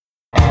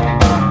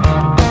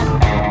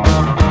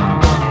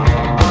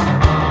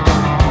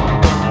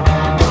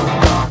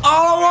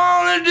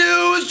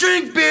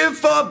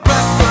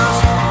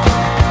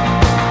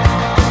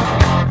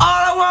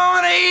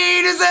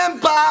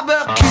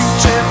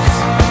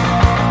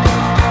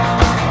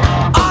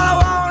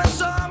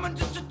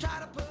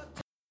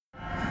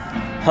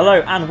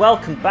Hello and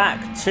welcome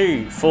back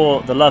to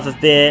For the Love of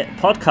Beer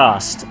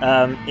podcast.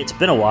 It's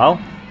been a while.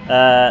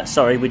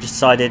 Sorry, we just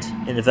decided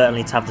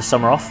inadvertently to have the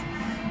summer off.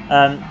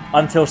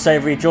 I'm Phil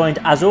Savoury, joined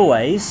as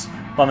always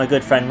by my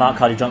good friend Mark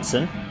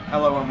Hardy-Johnson.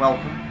 Hello and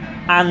welcome.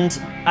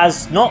 And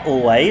as not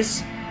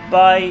always,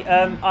 by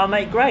our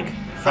mate Greg,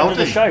 friend of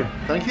the show.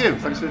 Thank you.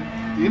 Thanks for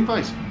the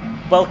invite.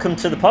 Welcome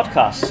to the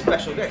podcast.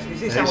 Special guest.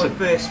 Is this our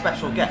first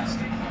special guest?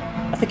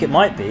 I think it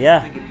might be, yeah.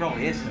 I think it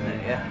probably is, isn't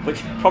it? Yeah.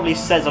 Which probably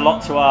says a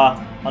lot to our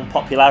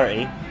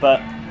unpopularity, but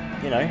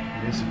you know.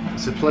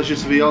 It's a pleasure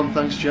to be on.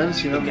 Thanks,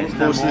 gents. You know, It look gets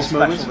forward to no more this special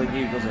moment. than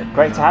you, does it?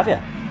 Great to have you.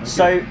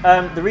 So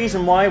the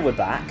reason why we're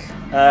back,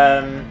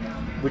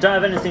 we don't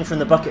have anything from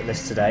the bucket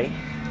list today.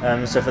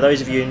 So for those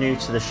of you new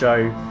to the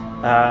show,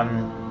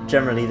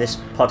 generally this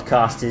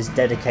podcast is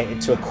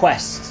dedicated to a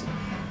quest,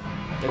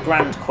 a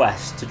grand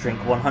quest to drink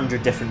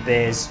 100 different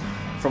beers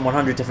from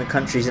 100 different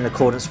countries in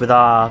accordance with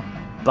our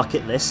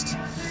bucket list.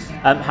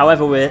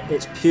 However,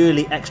 it's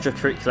purely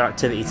extracurricular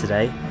activity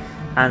today,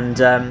 and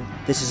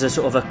this is a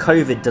sort of a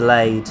COVID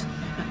delayed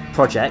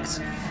project.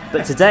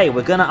 But today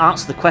we're going to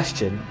answer the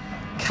question: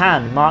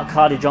 can Mark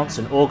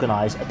Hardy-Johnson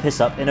organise a piss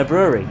up in a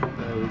brewery?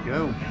 There we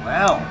go.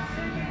 Well,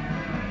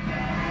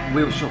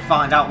 we shall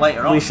find out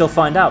later on. We shall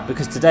find out,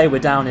 because today we're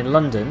down in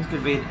London. It's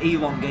going to be an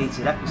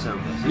elongated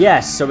episode, this.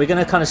 Yes, so we're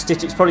going to kind of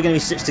stitch. It's probably going to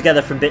be stitched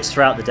together from bits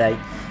throughout the day.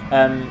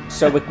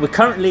 So we're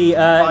currently.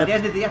 By the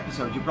end of the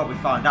episode, you'll probably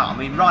find out. I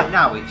mean, right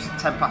now it's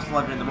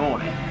 11:10 in the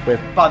morning.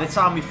 By the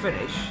time we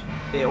finish,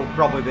 it'll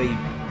probably be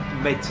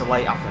mid to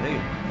late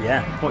afternoon.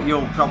 Yeah. But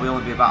you'll probably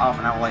only be about half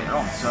an hour later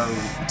on. So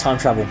Time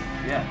travel.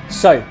 yeah.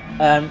 So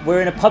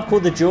we're in a pub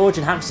called the George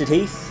in Hampstead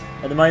Heath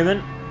at the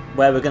moment,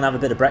 where we're going to have a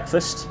bit of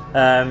breakfast.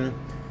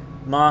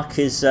 Mark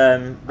is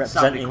Sounded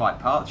representing. quite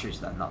Partridge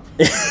then, that.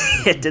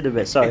 It did a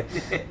bit. Sorry.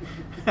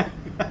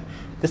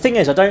 The thing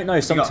is, I don't know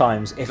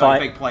sometimes You if got a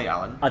big plate,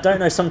 Alan. I don't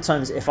know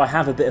sometimes if I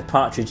have a bit of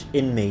Partridge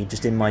in me,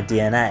 just in my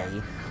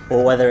DNA,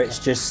 or whether it's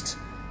just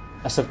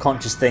a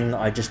subconscious thing that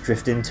I just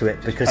drift into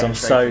it because I'm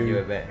so. penetrating you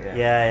a bit, yeah.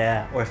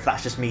 Yeah. Or if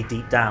that's just me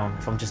deep down,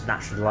 if I'm just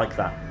naturally like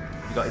that.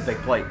 You got your big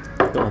plate.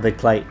 Got my big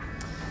plate.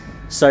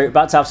 So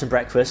about to have some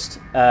breakfast.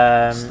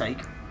 Steak.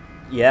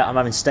 Yeah, I'm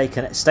having steak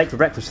for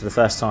breakfast for the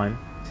first time.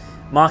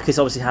 Mark is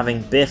obviously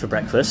having beer for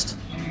breakfast.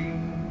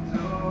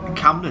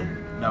 Camden,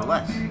 no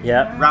less.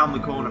 Yeah. Round the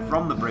corner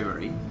from the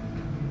brewery.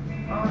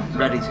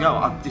 Ready to go.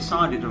 I've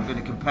decided I'm going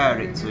to compare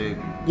it to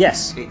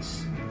Yes.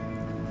 its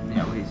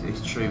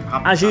true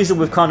habitat. As usual,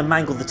 we've kind of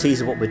mangled the tease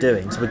of what we're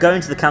doing. So we're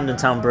going to the Camden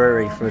Town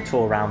Brewery for a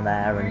tour around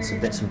there and some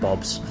bits and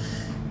bobs.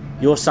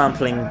 You're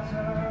sampling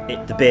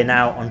the beer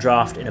now on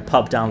draft in a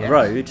pub down the Yes.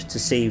 road to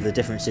see the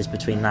differences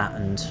between that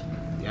and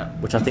Yeah.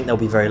 which I think there'll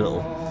be very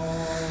little.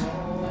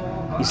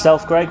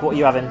 Yourself, Greg, what are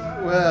you having?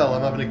 Well,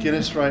 I'm having a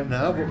Guinness right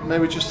now, but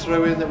maybe just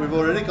throw in that we've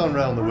already gone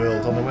round the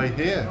world on the way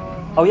here.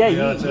 Oh yeah,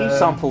 Yeah, you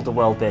sampled the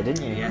world beer,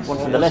 didn't you? Yes. One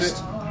What from the was list.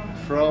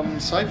 it? From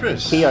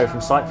Cyprus. Keo from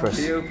Cyprus.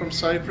 Keo from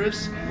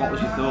Cyprus. What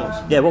was your thoughts?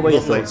 Yeah, what were your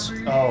Lovely. thoughts?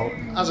 Oh,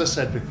 as I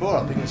said before,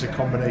 I think it's a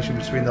combination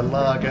between the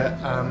lager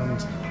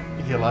and,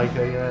 if you like,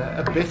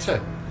 a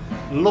bitter.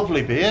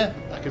 Lovely beer.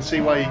 I can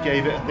see why you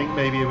gave it. I think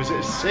maybe it was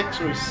a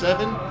 6 or a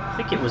 7. I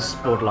think it was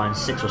borderline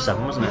 6 or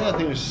 7, wasn't it? Yeah, I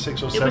think it was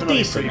 6 or It 7. was on your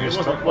decent. It previous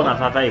wasn't top one one.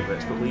 of our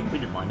favourites, but we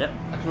didn't mind it.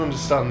 I can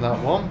understand that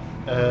one.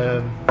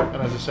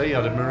 And as I say, you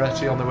had a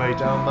Moretti on the way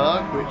down,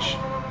 Mark, which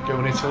go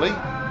in Italy.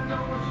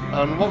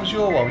 And what was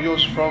your one?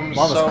 Yours from Mine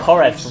was South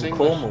Korev East from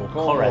England? Cornwall.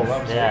 Cornwall, Korev,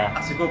 that was it. yeah.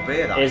 That's a good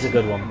beer, that. It is a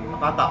good one. I've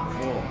had that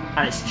before.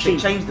 And it's They cheap.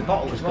 changed the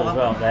bottle Which as is good well, as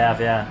well. haven't They have,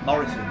 yeah. they?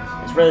 Morrison's.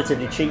 It's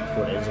relatively cheap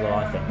for it as well,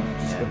 I think.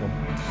 It's a good one.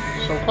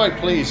 So I'm quite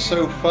pleased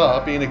so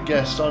far being a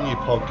guest on your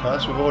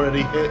podcast. We've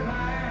already hit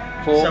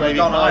 4, So maybe we've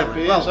gone 5 Ireland.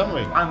 beers, Well, haven't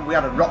we? And we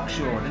had a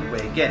Rockshore, didn't we?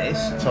 A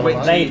Guinness. Tell which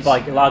me. Made is, by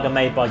lager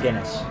made by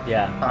Guinness.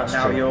 Yeah, And that's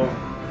now true. you're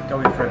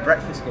going for a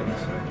breakfast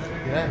Guinness.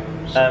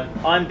 Yeah.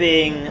 I'm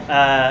being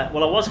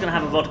well. I was going to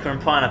have a vodka and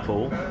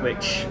pineapple,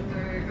 which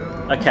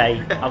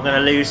okay, I'm going to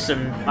lose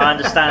some. I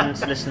understand,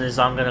 listeners.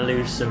 I'm going to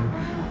lose some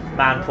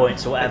man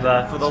points or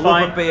whatever. For the It's Love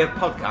fine. of Beer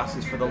podcast,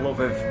 it's for the love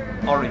of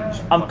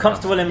orange. I'm podcast.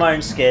 comfortable in my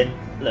own skin.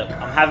 Look,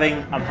 I'm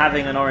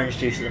having an orange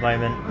juice at the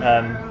moment.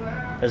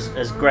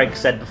 As Greg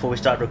said before we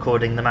started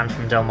recording, the man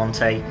from Del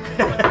Monte,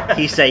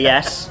 he say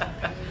yes.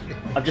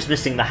 I'm just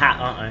missing the hat,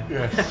 aren't I?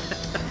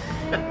 Yes.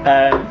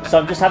 So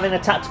I'm just having a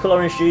tactical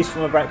orange juice for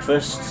my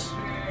breakfast.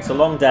 It's a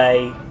long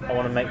day. I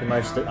want to make the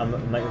most of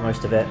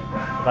it.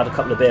 I've had a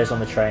couple of beers on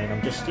the train.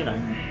 I'm just, Get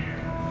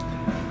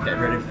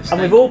ready for the steak.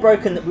 and we all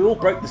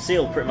broke the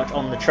seal pretty much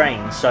on the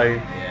train. So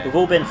we've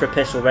all been for a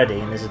piss already,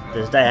 and there's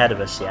a day ahead of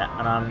us yet.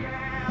 And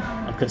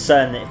I'm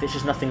concerned that if it's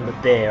just nothing but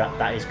beer,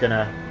 that is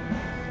gonna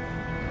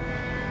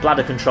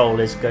bladder control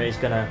is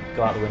gonna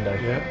go out the window.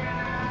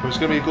 Yeah. But it's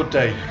going to be a good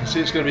day. You can see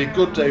it's going to be a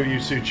good day with you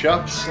two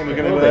chaps. And we're It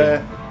going will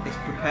to It's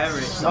preparing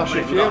Smash itself. a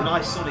We've got a few.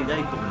 nice sunny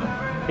day coming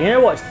up. You know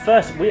what? It's the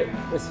first. Me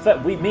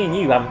and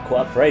you haven't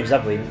caught up for ages,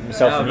 have we?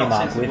 Myself and you, not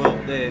Mark. since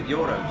the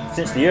Euros.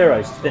 Since the Euros,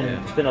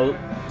 it's been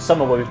a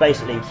summer where we've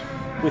basically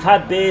we've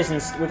had beers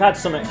and we've had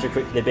some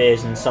extracurricular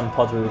beers and some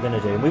pods we were going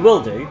to do, and we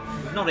will do.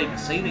 We've not even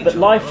seen each But other.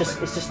 life it's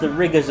just the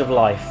rigours of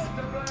life.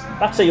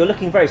 That's it. You're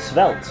looking very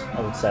svelte,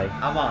 I would say.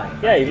 Am I?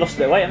 Yeah, you've lost a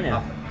bit of weight, haven't you?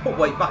 I've put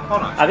weight back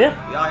on, actually. Have you?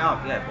 Yeah, I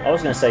have, yeah. I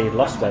was going to say you'd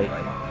lost weight.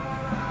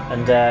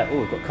 And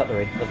we've got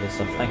cutlery, lovely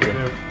stuff. Thank you.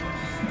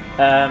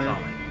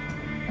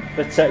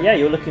 But yeah,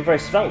 you're looking very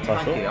svelte. I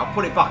Thank thought. you. I'll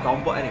put it back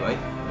on, but anyway.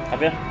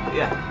 Have you?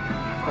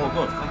 Yeah. All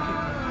good, thank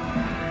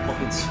you.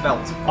 Looking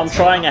svelte. I'm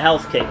trying a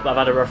health kick, but I've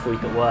had a rough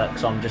week at work,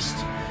 so I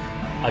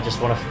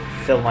just want to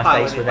fill my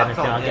Piling face it with back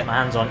anything on, I can get yeah. my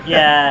hands on.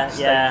 Yeah,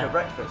 Steak yeah. for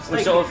breakfast.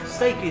 We Steak, sort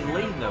steak is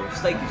lean though.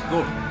 Steak is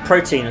good.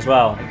 Protein as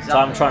well. So I'm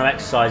Exactly. trying to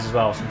exercise as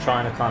well. So I'm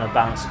trying to kind of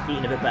balance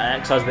eating a bit better,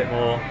 exercise a bit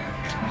more.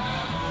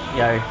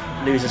 You know,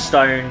 lose a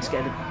stone to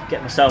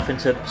get myself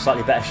into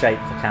slightly better shape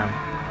if I can.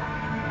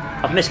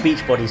 I've missed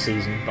Beachbody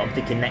season, but I'm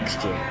thinking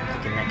next year.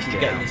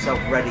 You're getting yourself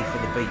ready for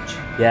the beach.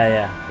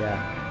 Yeah.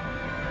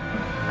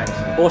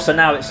 Excellent. Also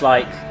now it's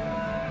like,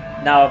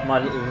 now my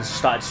little ones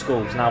started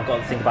school, so now I've got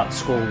to think about the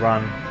school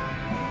run.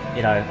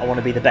 You know, I want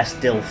to be the best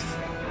DILF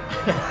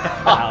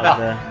out of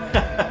the...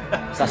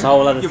 So that's a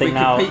whole other You'll thing be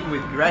now. competing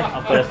with Greg.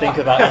 I've got to think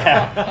about,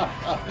 yeah.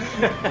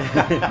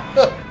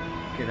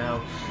 You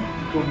know.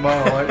 Good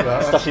man, I like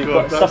that. Stuff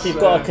you've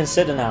got to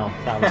consider now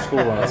the school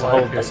run.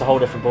 That's a whole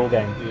different ball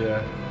game.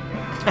 Yeah.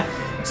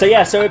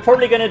 So we're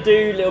probably going to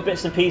do little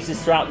bits and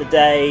pieces throughout the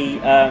day.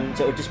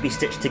 So it'll just be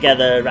stitched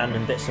together,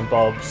 random bits and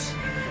bobs.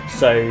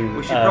 So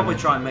We should probably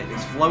try and make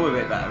this flow a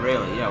bit better,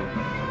 really. You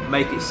know,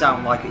 make it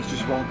sound like it's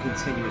just one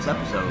continuous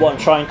episode. and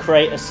try and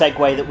create a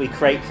segue that we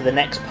create for the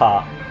next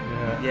part.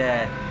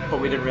 Yeah, but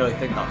we didn't really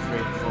think that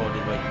through before,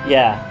 did we?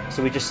 Yeah.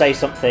 So we just say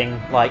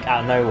something like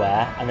out of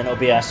nowhere, and then it'll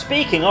be a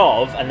speaking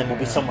of, and then we'll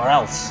be somewhere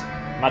else.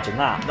 Imagine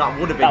that. That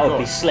would have been That good. would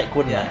be slick,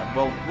 wouldn't it? Yeah.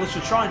 Well, we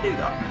should try and do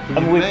that. But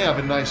And we we- may have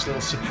a nice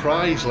little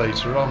surprise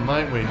later on,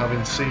 mightn't we?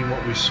 Having seen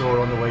what we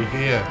saw on the way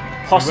here.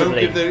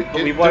 Possibly, We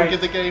we don't won't-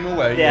 give the game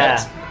away Yeah.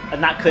 yet.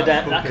 And that could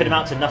That's that could cooking.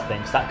 amount to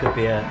nothing. So that could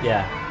be a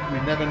We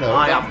never know.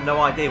 I have no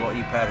idea what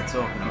you pair are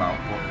talking about,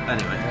 but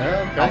anyway.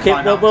 Yeah, okay. I'll Okay,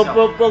 find out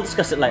myself. we'll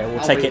discuss it later.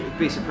 We'll take it.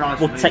 Be surprised.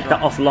 We'll for me take as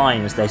that well.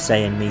 offline, as they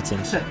say in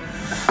meetings.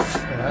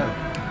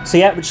 Yeah. So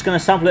yeah, we're just going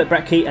to sample it at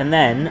Breckie, and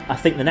then I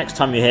think the next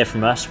time you hear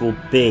from us will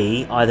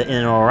be either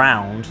in or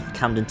around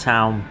Camden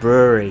Town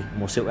Brewery, and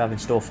we'll see what we have in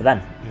store for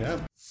then. Yeah.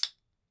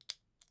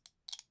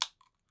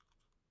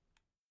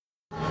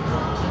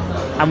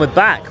 And we're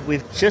back.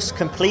 We've just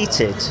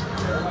completed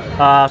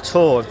our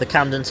tour of the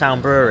Camden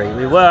Town Brewery.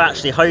 We were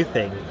actually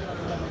hoping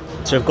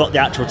to have got the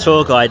actual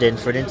tour guide in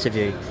for an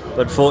interview,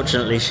 but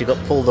unfortunately she got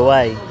pulled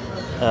away,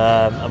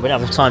 and we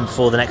didn't have time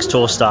before the next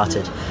tour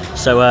started.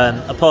 So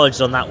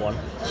apologies on that one.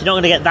 You're not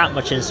going to get that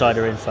much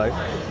insider info,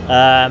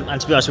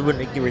 and to be honest, we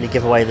wouldn't really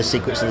give away the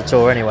secrets of the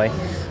tour anyway.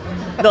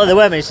 Not that there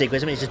were many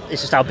secrets. I mean,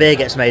 it's just how beer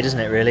gets made, isn't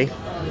it? Really.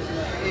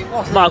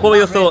 Mark, what were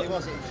your thoughts?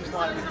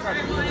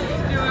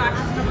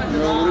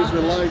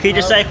 Can you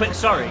just say a quick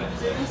sorry?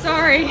 I'm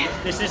sorry.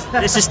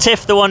 This is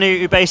Tiff, the one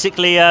who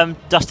basically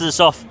dusted us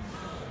off.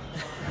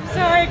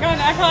 Sorry, I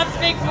can't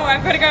speak more.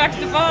 I've got to go back to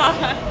the bar.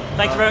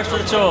 Thank you very much for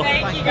the tour.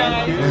 Thank you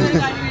guys. Really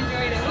glad you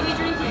enjoyed it. What are you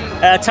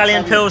drinking?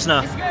 Italian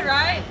Pilsner. It's good,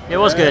 right? It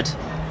was good.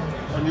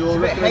 And your It's a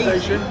bit hazy.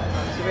 recommendation?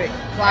 It's a bit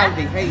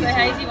cloudy, hazy. It's a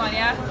hazy one,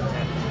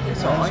 yeah?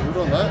 It's alright. Good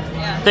on that.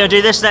 Yeah. They'll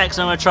do this next,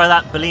 and I'm going to try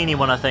that Bellini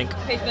one, I think.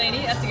 Peach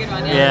Bellini, that's a good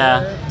one, yeah?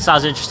 Yeah,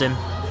 sounds interesting.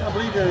 I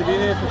believe you've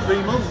been here for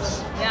 3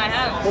 months. Yeah, I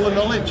have. Full of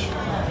knowledge.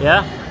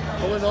 Yeah?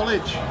 Full of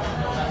knowledge.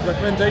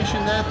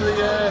 Recommendation there for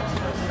the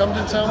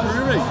Camden Town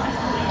Brewery.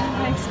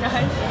 Thanks,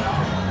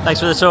 guys. Thanks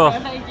for the tour.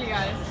 Thank you,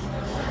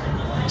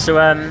 guys. So,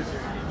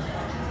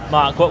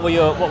 Mark, what were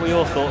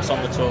your thoughts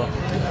on the tour?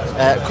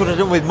 Could have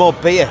done with more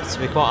beer, to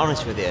be quite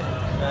honest with you.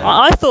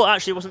 I thought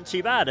actually it wasn't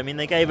too bad. I mean,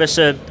 they gave us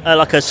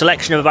a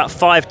selection of about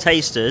 5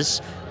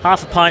 tasters,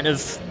 half a pint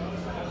of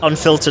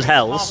unfiltered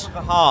Hells. Half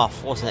of a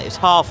half, wasn't it? It was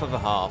half of a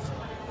half.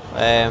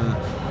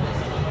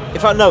 In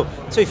fact, no,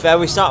 to be fair,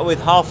 we started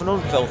with half an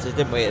unfiltered,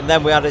 didn't we? And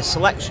then we had a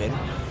selection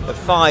of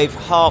 5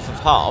 half of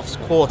halves,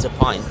 quarter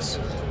pints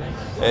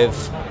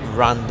of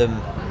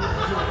random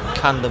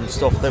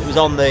stuff that was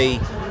on the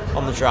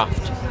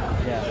draft.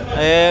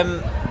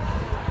 Yeah.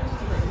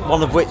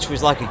 One of which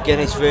was like a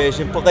Guinness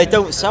version, but they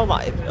don't sell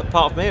that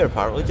apart from here,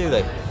 apparently, do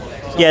they?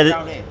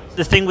 Yeah,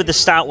 the thing with the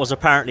stout was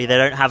apparently they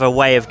don't have a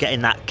way of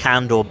getting that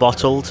canned or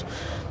bottled,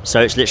 so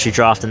it's literally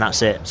draft and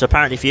that's it. So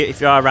apparently, if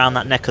you are around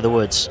that neck of the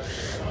woods,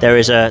 there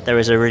is a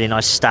really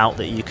nice stout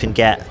that you can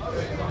get,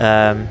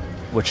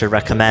 which I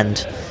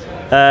recommend.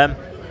 Tell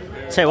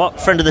you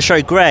what, friend of the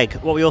show, Greg,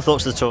 what were your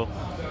thoughts of the tour?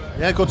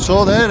 Yeah, good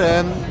tour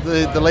there.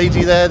 The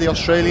lady there, the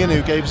Australian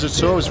who gave us a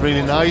tour, was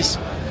really nice.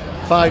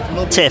 5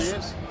 lovely Tiff.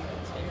 beers.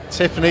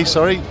 Tiffany,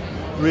 sorry.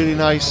 Really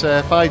nice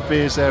 5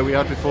 beers there we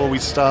had before we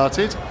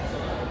started.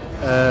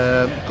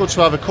 Good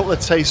to have a couple of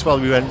tastes while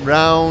we went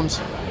round.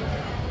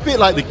 A bit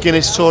like the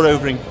Guinness tour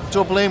over in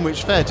Dublin,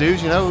 which fair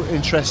dues,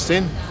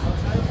 interesting.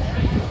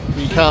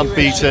 You can't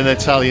beat an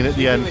Italian at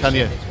the end, can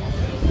you?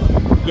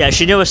 Yeah,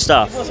 she knew her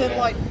stuff. It wasn't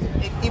like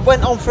it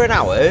went on for an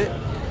hour,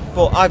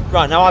 but I've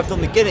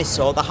done the Guinness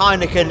tour, the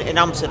Heineken in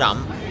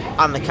Amsterdam,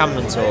 and the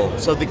Camden tour.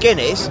 So the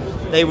Guinness,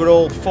 they were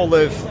all full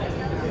of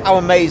how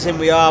amazing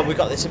we are. We've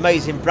got this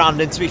amazing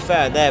brand, and to be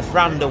fair, their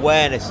brand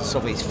awareness and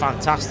stuff is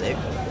fantastic.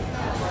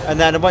 And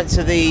then I went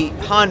to the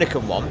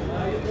Heineken one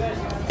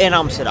in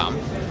Amsterdam,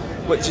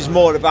 which is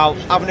more about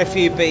having a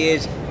few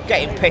beers,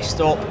 getting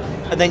pissed up,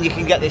 and then you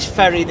can get this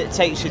ferry that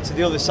takes you to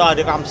the other side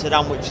of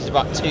Amsterdam, which is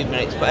about 2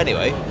 minutes. But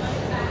anyway,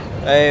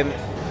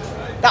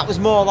 that was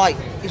more like,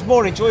 it's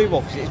more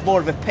enjoyable because it's more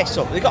of a piss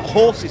up. They've got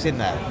horses in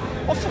there.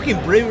 What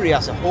fucking brewery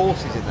has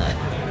horses in there?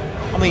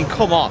 I mean,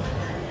 come on.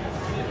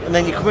 And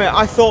then you come here.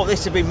 I thought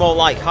this would be more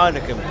like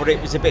Heineken, but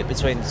it was a bit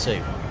between the two.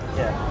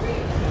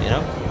 Yeah. You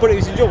know, but it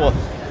was enjoyable.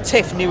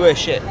 Tiff knew her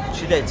shit.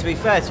 She did. To be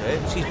fair to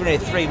her, she's been here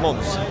 3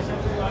 months.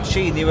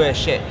 She knew her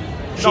shit.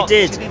 She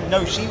did. She didn't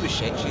know she was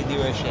shit. She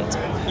knew her shit.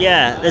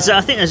 Yeah,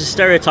 I think there's a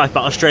stereotype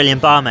about Australian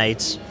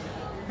barmaids,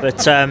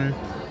 but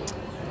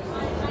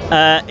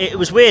it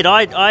was weird.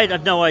 I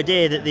had no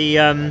idea that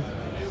the.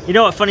 You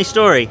know what? Funny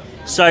story.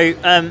 So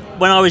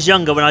when I was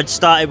younger, when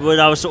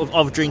I was sort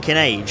of drinking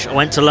age, I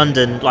went to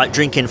London like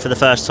drinking for the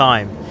first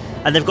time,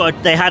 and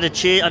they had a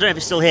cheer. I don't know if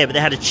it's still here, but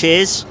they had a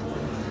cheers.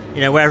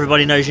 You know, where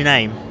everybody knows your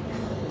name.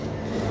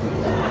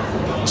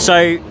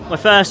 So my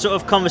first sort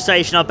of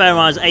conversation, I'll bear in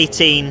mind I was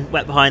 18,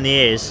 wet behind the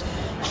ears,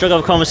 struck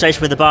up a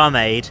conversation with the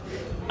barmaid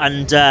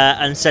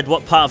and said,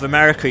 what part of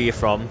America are you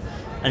from?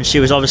 And she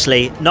was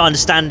obviously not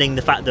understanding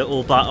the fact that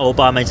all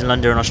barmaids in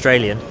London are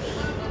Australian.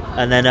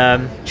 And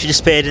then she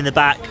disappeared in the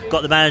back,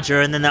 got the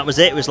manager, and then that was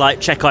it. It was like,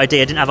 check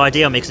ID. I didn't have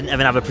ID on me because I didn't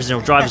even have a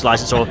provisional driver's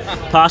license or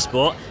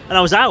passport, and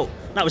I was out.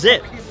 That was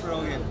it.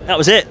 That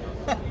was it.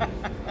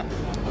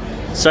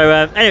 So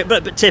anyway,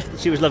 but Tiff,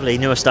 she was lovely,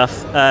 knew her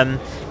stuff.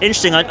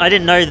 Interesting, I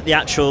didn't know that the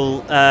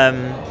actual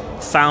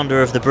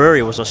founder of the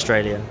brewery was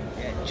Australian.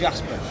 Yeah,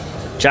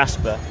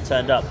 Jasper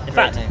turned up. In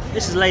fact,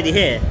 this is a lady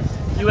here.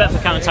 You work for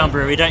Camden Town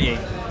Brewery, don't you?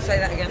 Say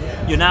that again.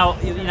 You're now,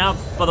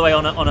 by the way,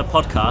 on a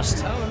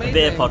podcast, a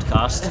beer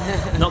podcast.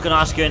 Not going to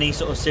ask you any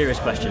sort of serious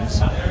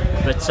questions,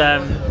 but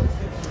so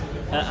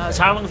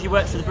how long have you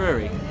worked for the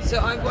brewery? So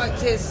I've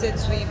worked here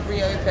since we've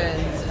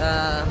reopened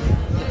the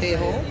beer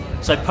hall.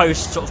 So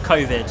post sort of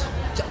COVID.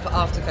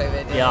 After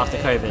COVID. Yeah, after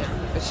COVID.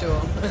 For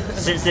sure.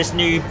 Since this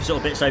new sort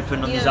of bit's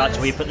open on Yes. these arches,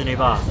 we put the new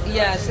bar.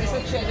 Yeah, so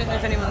essentially, I don't know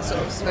if anyone sort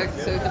of spoke.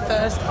 So the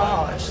first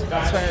arch,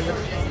 that's where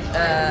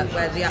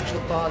the actual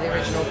bar, the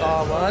original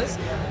bar was.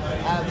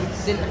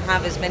 Didn't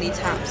have as many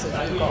taps as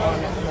we've got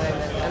on at the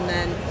moment, and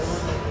then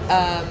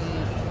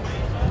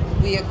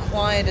we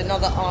acquired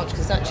another arch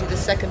because actually the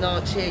second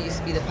arch here used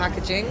to be the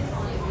packaging,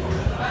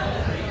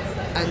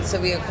 and so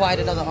we acquired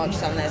another arch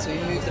down there. So we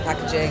moved the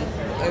packaging,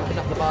 opened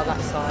up the bar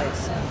that side.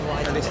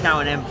 And it's now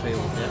an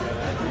Enfield.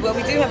 Well,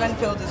 we do have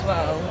Enfield as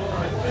well.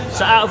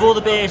 So out of all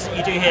the beers that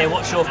you do here,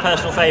 what's your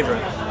personal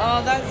favourite?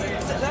 Oh, that's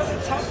a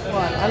tough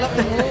one. I love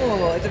them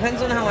all. It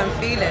depends on how I'm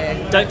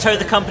feeling. Don't toe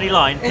the company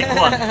line, pick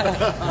one.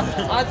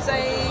 I'd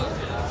say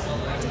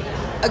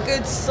a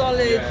good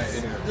solid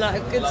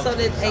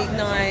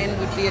 8-9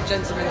 would be a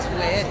gentleman's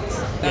wit.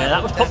 Yeah,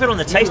 that was popular on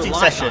the tasting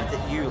session.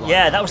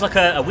 Yeah, that was like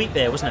a wheat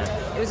beer, wasn't it?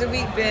 It was a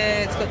wheat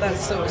beer. It's got that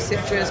sort of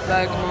citrus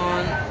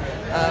bergamot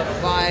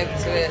vibe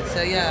to it.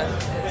 So yeah,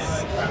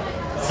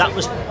 that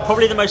was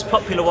probably the most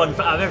popular one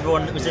out of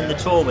everyone that was in the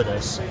tour with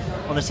us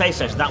on the taste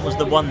session. That was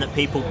the one that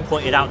people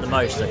pointed out the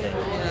most, I think.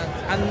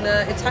 Yeah, and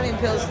the Italian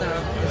Pilsner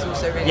is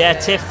also really Yeah,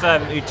 good. Tiff,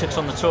 who took us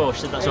on the tour,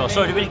 she said that as well.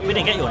 Sorry, we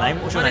didn't get your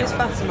name. What's your My name?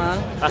 name's Fatima.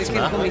 You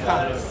can call me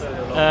Fats.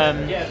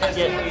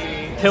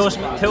 Yeah,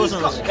 Pilsner.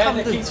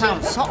 Camden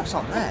Town socks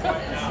on there.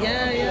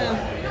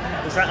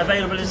 Yeah. Is that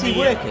available in Is he the...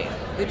 working?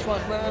 Which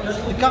one? Where was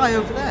The guy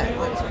over there,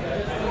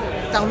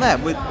 down there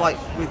with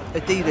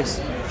Adidas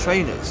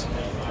trainers.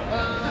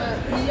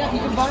 Yeah, you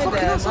can buy Fucking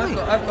them. hell,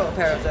 I've got a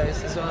pair of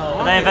those as well.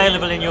 Are they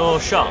available in your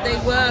shop? They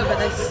were, but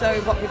they're so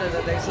popular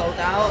that they've sold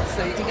out.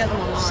 So you can get them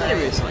online.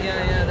 Seriously?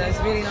 Yeah. They're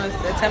really nice.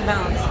 They're £10.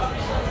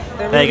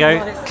 They're There you really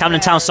go. nice.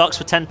 Camden Town socks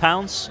for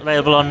 £10,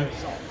 available on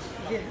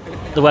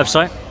the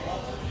website.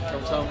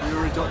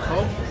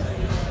 CamdenTownBrewery.com.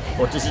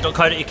 Or is it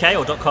 .co.uk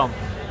or .com?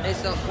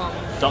 It's .com.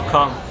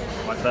 .com.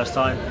 My first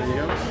time. There you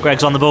go.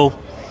 Greg's on the ball. I'm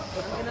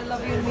gonna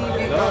love you and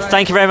leave you. Guys.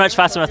 Thank you very much,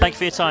 Fatima. Thank you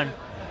for your time.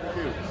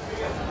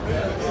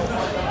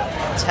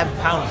 £10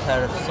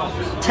 pair of socks.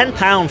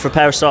 £10 for a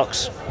pair of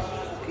socks.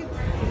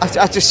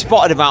 I just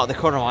spotted him out of the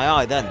corner of my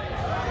eye then.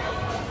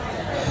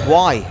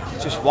 Why?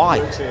 Just why?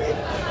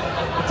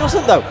 It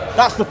doesn't though.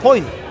 That's the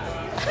point.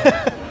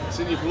 It's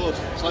in your blood.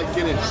 It's like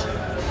Guinness.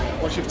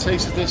 Once you've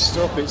tasted this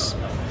stuff, it's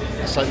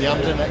like the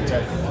Amber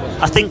nectar.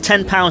 I think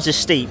 £10 is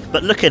steep,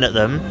 but looking at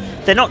them,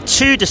 they're not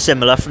too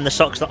dissimilar from the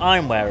socks that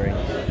I'm wearing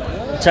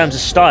in terms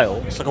of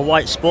style. It's like a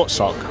white sports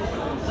sock. Is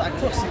that a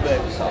Krusty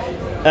Burger sock?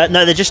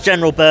 No, they're just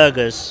general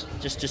burgers,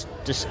 just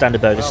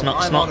standard burgers. It's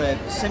I'm not on a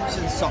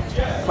Simpsons sock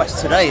quest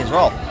today as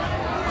well.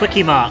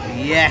 Quickie Mart.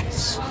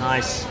 Yes.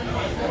 Nice.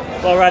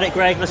 Well, we're at it,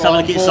 Greg. Let's have a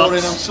look at your boring.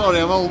 I'm socks. sorry,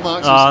 I'm old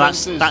Marks Oh, and that's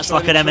Spencer's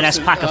like an trying to M&S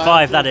trust pack it. of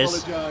I 5, do that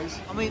is. apologise.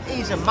 I mean,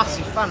 he's a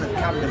massive fan of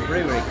Camden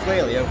Brewery,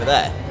 clearly over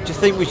there. Do you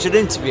think we should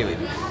interview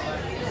him?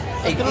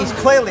 He's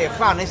clearly a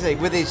fan, isn't he?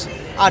 With his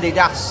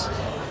Adidas,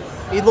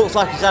 he looks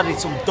like he's added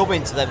some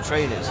dubbing to them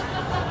trainers.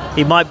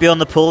 He might be on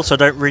the pool, so I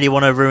don't really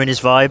want to ruin his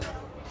vibe.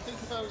 I think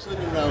if I was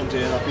living around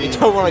here, I'd be. You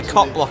don't want to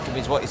cock block him,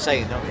 is what you're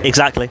saying, don't you?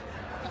 Exactly.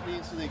 I'd be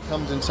into the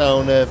Camden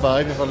Town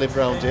vibe if I lived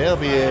around here. I'll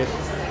be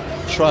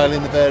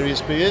trialling the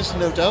various beers,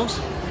 no doubt.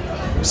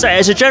 So,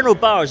 as a general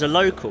bar, as a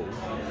local,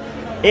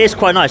 it is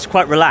quite nice,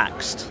 quite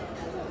relaxed.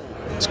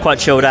 It's quite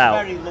chilled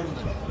out. Very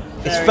London.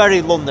 It's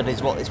very London,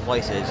 is what this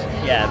place is.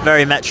 Yeah,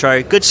 very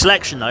metro. Good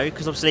selection though,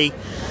 because obviously,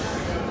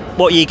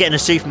 what you get in a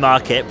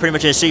supermarket, pretty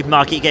much in a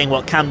supermarket, you're getting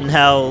what Camden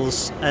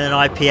Hells and an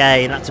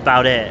IPA, and that's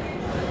about it.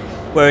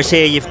 Whereas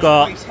here you've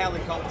got Nice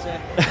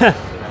helicopter.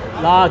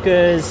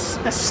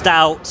 lagers,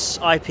 stouts,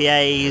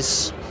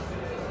 IPAs,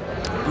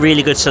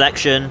 really good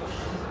selection.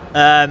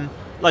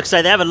 Like I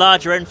say, they have a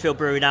larger Enfield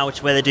brewery now, which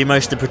is where they do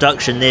most of the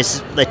production. They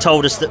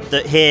told us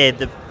that here,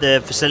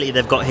 the facility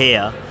they've got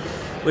here,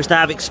 which they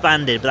have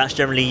expanded, but that's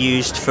generally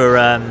used for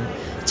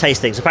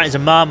tastings. Apparently there's a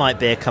Marmite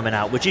beer coming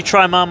out. Would you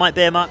try Marmite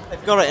beer, Mark?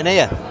 They've got it in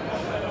here.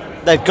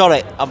 They've got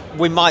it.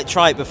 We might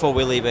try it before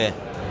we leave here.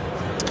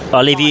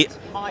 I'll leave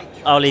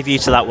you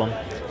to that one.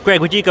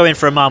 Greg, would you go in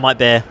for a Marmite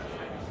beer?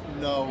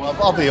 No,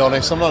 I'll be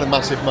honest, I'm not a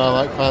massive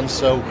Marmite fan,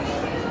 so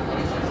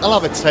I'll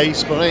have a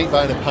taste, but I ain't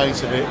buying a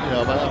pint of it.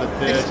 I might have a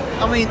third.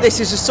 I mean, this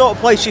is the sort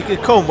of place you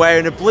could come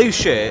wearing a blue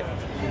shirt,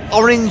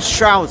 orange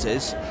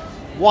trousers,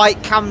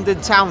 white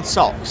Camden Town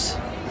socks,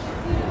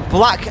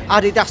 black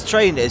Adidas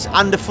trainers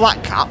and a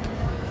flat cap,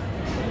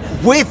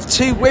 with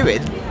two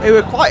women who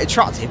are quite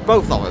attractive,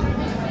 both of them,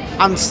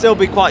 and still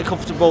be quite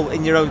comfortable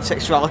in your own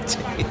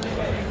sexuality.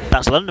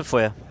 That's London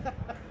for you.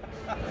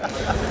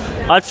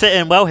 I'd fit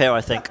in well here,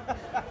 I think.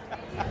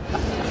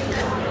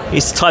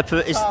 He's the type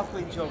of...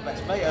 Tarquin's your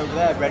best mate over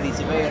there, ready to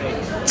be,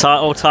 isn't he?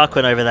 Old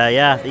Tarquin over there,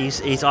 yeah.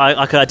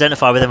 I could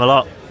identify with him a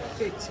lot.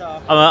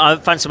 I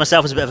fancy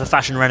myself as a bit of a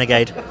fashion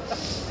renegade.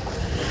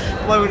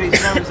 Blowing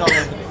his nose on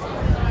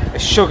a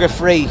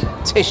sugar-free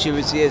tissue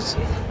as he is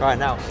right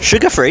now.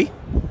 Sugar-free?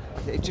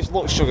 It just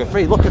looks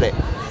sugar-free, look at it.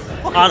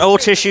 Aren't all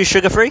tissues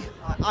sugar-free?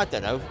 I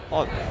don't know.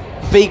 Or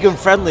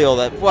vegan-friendly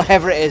or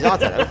whatever it is, I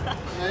don't know.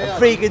 A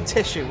vegan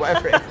tissue,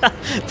 whatever it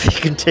is.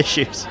 Vegan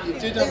tissues. You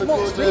did have a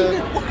Look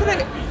at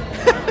it.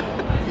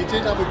 You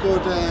did have a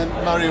good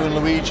Mario and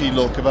Luigi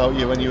look about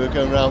you when you were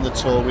going around the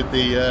tour with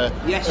the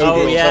Yes,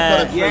 overalls. Oh, yeah. I've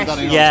got to throw Yes, that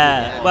in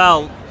Yeah,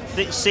 well,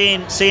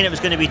 seeing it was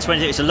going to be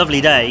 20, it's a lovely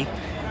day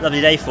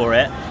for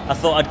it. I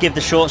thought I'd give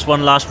the shorts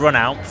one last run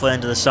out before the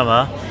end of the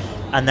summer,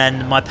 and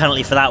then my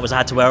penalty for that was I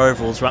had to wear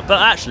overalls. But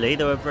actually,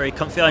 they were very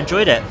comfy. I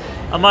enjoyed it.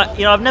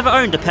 I've never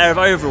owned a pair of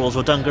overalls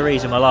or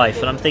dungarees in my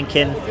life, and I'm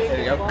thinking,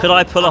 could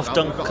I pull off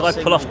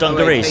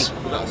dungarees?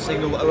 We've got a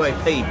single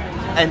OAP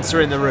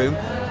entering the room.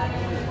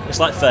 It's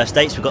like first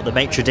dates. We've got the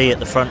maitre d' at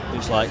the front,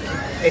 who's like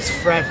It's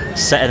Fred.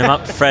 setting them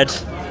up. Fred.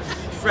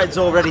 Fred's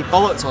already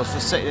bollocked us for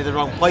sitting in the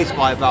wrong place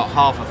by about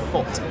half a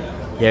foot.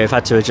 Yeah, we've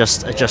had to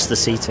adjust the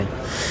seating.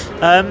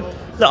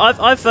 Look,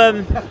 I've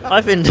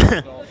been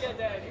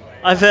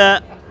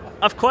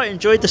I've quite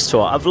enjoyed this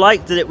tour. I've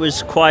liked that it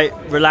was quite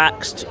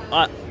relaxed.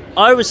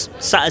 I was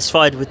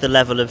satisfied with the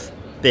level of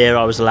beer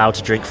I was allowed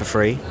to drink for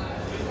free.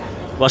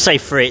 Well, I say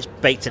free, it's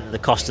baked into the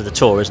cost of the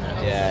tour, isn't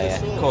it?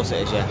 Yeah, of course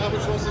it is, yeah. How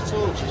much was the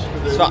tour?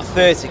 It's about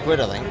 30 quid,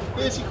 I think.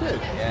 30 quid?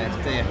 Yeah,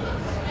 it's dear.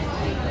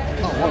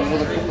 Oh, well,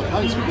 another couple of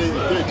pints for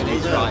 30 quid. It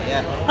is right,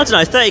 yeah. I don't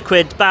know, 30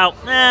 quid, about,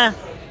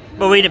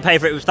 well, we didn't pay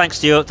for it. It was thanks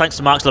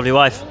to Mark's lovely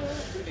wife.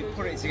 We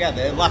put it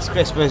together. Last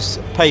Christmas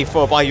paid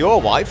for by your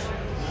wife,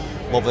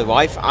 lovely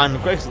wife,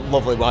 and Greg's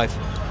lovely wife.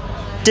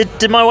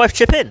 Did my wife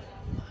chip in?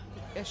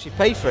 Yeah, she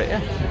paid for it,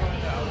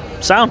 yeah.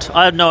 Sound?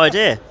 I had no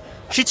idea.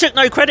 She took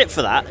no credit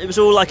for that. It was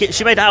all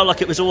she made it out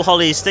like it was all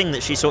Holly's thing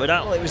that she sorted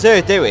out. Well, it was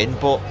her doing,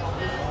 but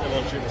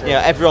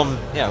everyone,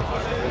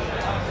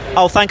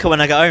 I'll thank her when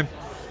I get home.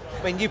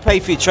 I mean, you pay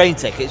for your train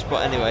tickets,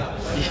 but anyway.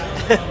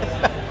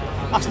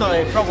 That's not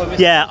a problem, is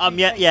it?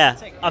 Yeah.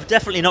 I've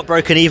definitely not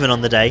broken even on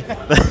the day,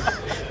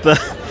 but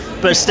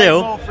You've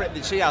still. paid more for it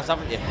than she has,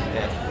 haven't you?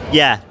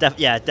 Yeah,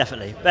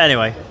 definitely. But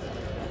anyway,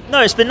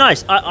 no, it's been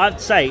nice. I'd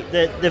say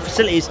the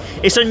facilities.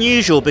 It's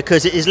unusual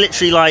because it is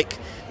literally like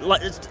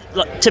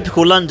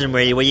typical London,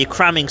 really, where you're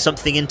cramming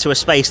something into a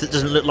space that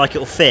doesn't look like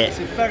it'll fit. It's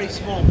a very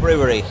small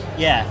brewery.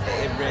 Yeah.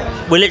 It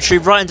really is. We're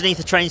literally right underneath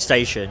the train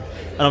station,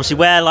 and obviously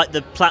where like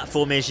the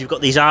platform is, you've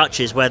got these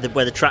arches where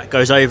the track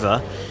goes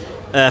over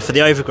for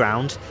the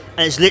overground,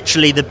 and it's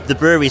literally the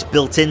brewery's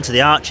built into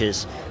the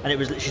arches, and it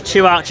was literally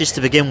 2 arches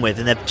to begin with,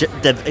 and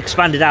they've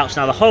expanded out.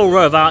 So now the whole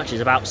row of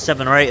arches, about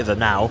 7 or 8 of them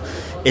now,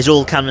 is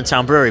all Camden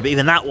Town Brewery. But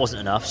even that wasn't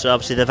enough, so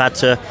obviously they've had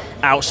to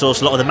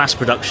outsource a lot of the mass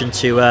production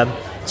to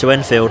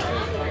Enfield.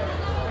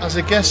 As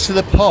a guest to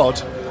the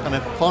pod and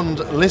a fond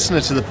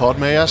listener to the pod,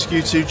 may I ask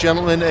you two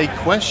gentlemen a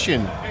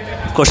question?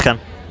 Of course you can.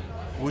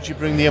 Would you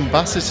bring the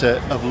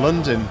ambassador of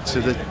London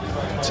to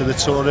the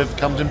tour of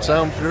Camden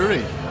Town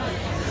Brewery?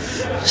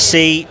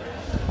 See,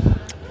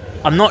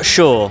 I'm not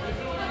sure.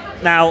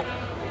 Now,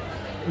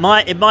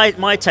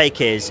 my take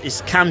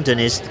is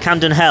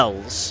Camden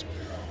Hells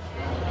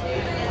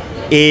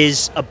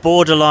is a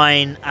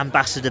borderline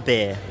ambassador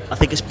beer. I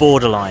think it's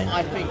borderline.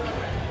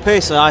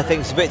 Personally, I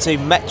think it's a bit too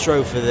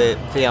metro for the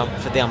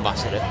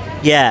ambassador.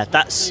 Yeah,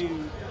 that's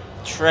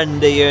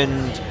Trendy,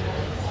 and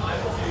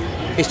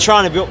it's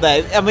trying to be up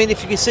there. I mean,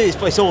 if you can see this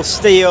place, all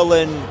steel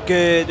and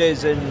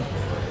girders and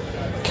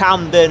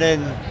Camden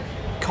and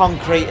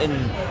concrete,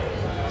 and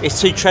it's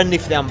too trendy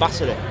for the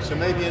ambassador. So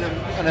maybe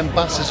an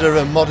ambassador of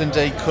a modern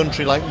day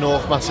country like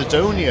North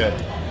Macedonia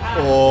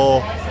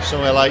or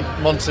somewhere like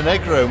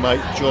Montenegro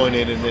might join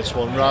in this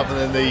one rather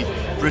than the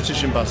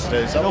British ambassador.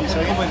 Is that what you're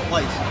saying?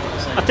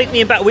 I think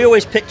we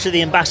always picture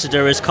the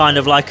ambassador as kind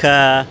of like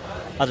a,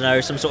 I don't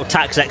know, some sort of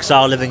tax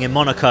exile living in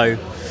Monaco,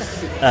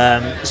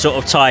 sort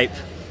of type,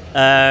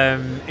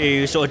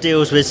 who sort of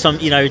deals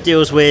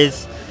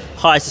with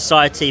high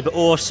society, but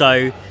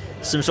also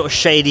some sort of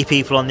shady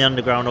people on the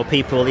underground, or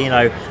people,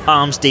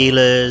 arms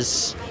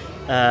dealers,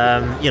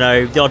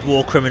 the odd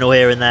war criminal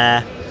here and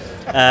there.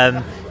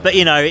 But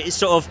it's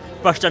sort of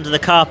brushed under the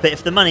carpet.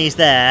 If the money's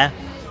there,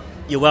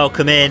 you're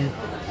welcome in.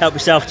 Help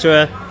yourself to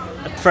a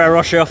Ferrero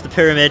Rocher off the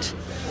pyramid.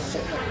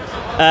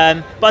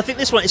 But I think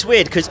this one is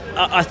weird because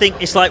I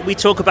think it's like we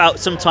talk about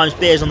sometimes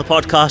beers on the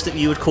podcast that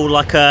you would call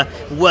like a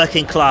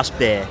working class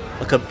beer,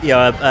 like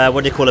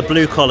what do you call a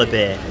blue collar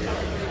beer,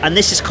 and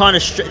this is kind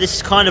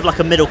of like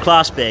a middle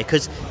class beer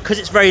because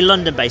it's very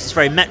London based, it's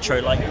very metro,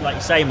 like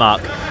you say,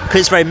 Mark, because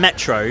it's very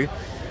metro.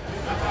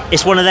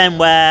 It's one of them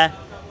where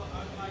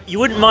you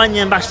wouldn't mind the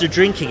ambassador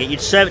drinking it, you'd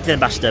serve it to the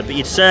ambassador, but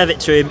you'd serve it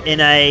to him in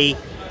a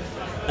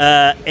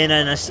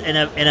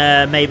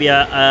maybe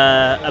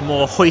a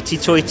more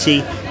hoity-toity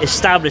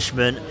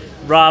establishment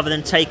rather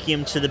than taking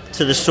him to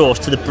the source,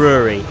 to the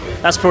brewery.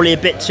 That's probably a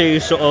bit too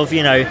sort of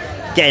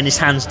getting his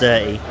hands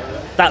dirty.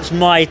 That's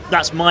my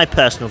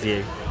personal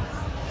view.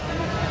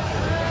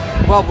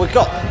 Well, we've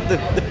got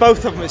the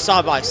both of them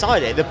side by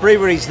side here. The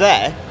brewery's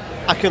there,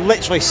 I can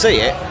literally see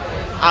it,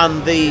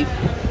 and the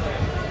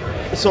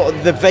sort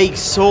of the vague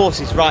source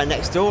is right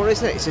next door,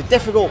 isn't it? It's a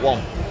difficult one.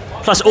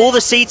 Plus all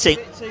the seating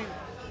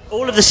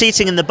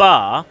in the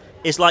bar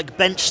is like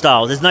bench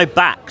style. There's no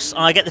backs.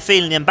 And I get the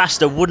feeling the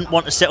ambassador wouldn't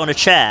want to sit on a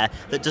chair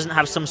that doesn't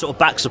have some sort of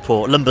back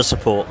support, lumbar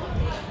support.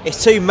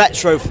 It's too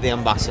metro for the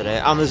ambassador,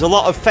 and there's a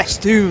lot of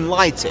festoon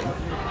lighting.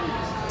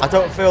 I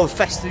don't feel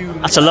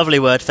festoon... That's a lovely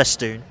word,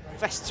 festoon.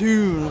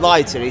 Festoon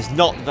lighting is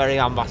not very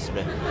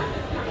ambassador.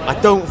 I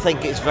don't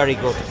think it's very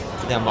good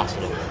for the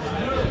ambassador.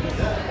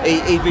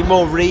 He'd be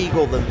more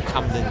regal than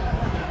Camden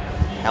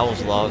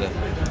Hell's Lager.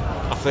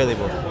 I feel he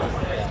would.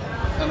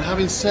 And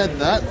having said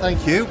that,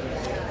 thank you.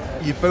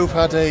 You both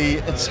had a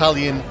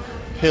Italian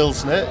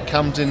Pilsner,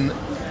 Camden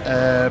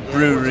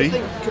Brewery. I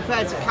think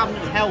compared to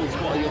Camden Hell's,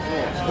 what are your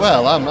thoughts?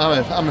 Well,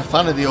 I'm a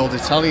fan of the old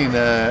Italian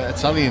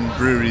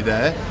brewery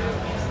there.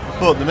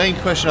 But the main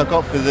question I've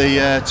got for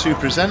the two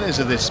presenters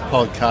of this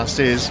podcast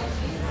is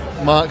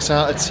marks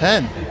out of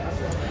 10.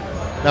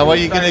 Now, are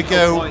you going to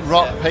go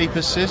rock,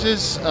 paper,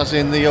 scissors, as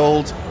in the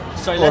old,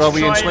 or are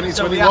we in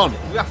 2021?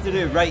 We have to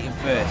do a rating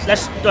first.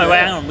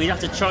 Hang on. We have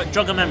to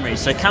jog our memories.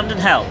 So Camden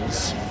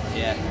Hells.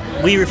 Yeah.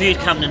 We reviewed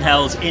Camden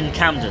Hells in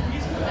Camden.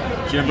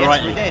 Do you remember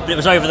rightly? We did. But it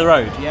was over the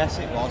road. Yes,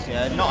 it was.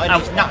 Yeah, not in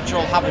its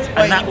natural habitat.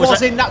 And that it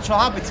was in natural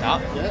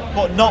habitat,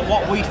 but not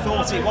what we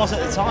thought it was at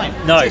the time.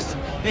 No.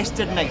 This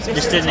didn't exist.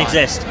 This didn't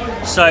exist.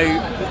 So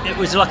it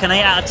was like an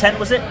 8 out of 10.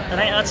 Was it an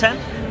 8 out of 10?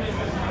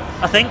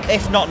 I think.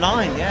 If not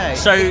 9, yeah.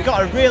 So it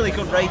got a really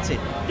good rating.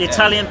 The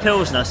Italian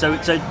Pilsner. So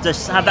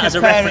just have that as a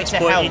Compare reference it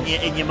to point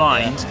in your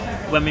mind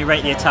when we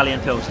rate the Italian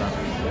Pilsner.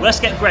 Well, let's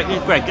get Greg.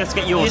 Let's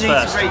get yours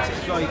first.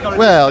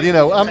 Well,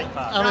 I'm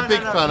a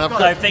big fan. I've No,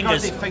 got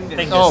fingers.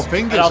 Oh,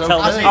 fingers.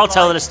 I'll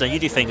tell the listener. You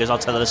do fingers. I'll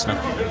tell the listener.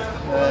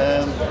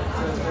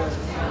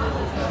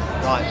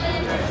 Right.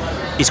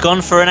 He's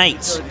gone for an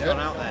 8. Gone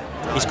out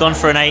there. He's gone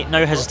for an 8.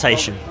 No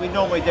hesitation. We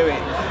normally do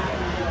it.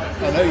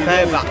 I know you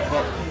Bareback,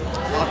 but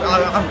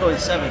I'm going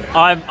 7.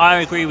 I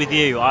agree with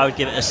you. I would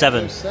give it a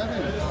 7.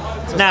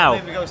 Now,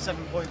 Maybe go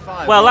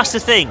 7.5. well, that's the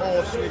thing.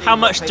 Or should we do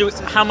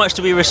How much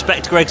do we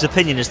respect Greg's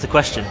opinion is the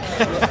question.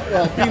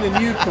 Well, being a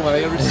newcomer,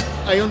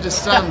 I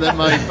understand that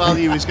my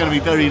value is going to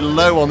be very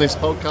low on this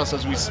podcast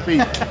as we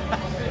speak.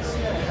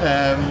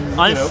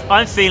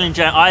 I'm feeling.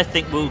 I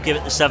think we'll give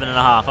it the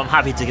 7.5. I'm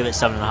happy to give it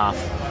 7.5.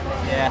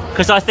 Yeah.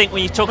 Because I think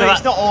when you talk But about,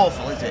 it's not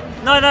awful, is it?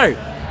 no.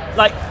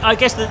 Like, I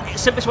guess the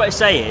simplest way to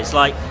say it is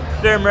like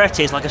Birra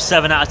Moretti is like a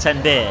 7 out of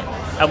 10 beer,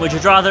 and would you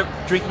rather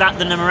drink that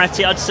than a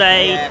Moretti? I'd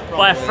say Yeah,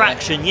 by a probably,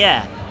 fraction,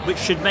 yeah, which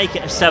should make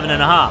it a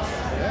 7.5.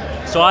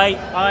 So I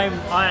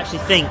actually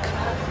think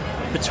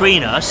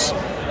between us,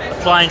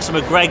 applying some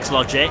of Greg's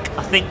logic,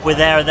 I think we're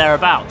there or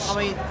thereabouts. I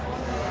mean,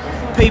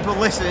 people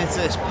listening to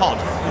this pod,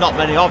 not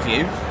many of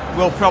you,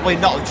 will probably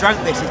not have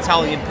drank this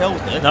Italian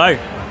Pilsner. No,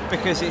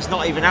 Because it's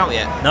not even out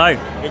yet. no,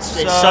 it's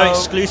so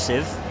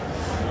exclusive.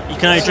 You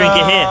can only drink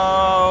it here.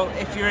 So,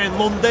 if you're in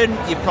London,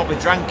 you probably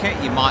drank it.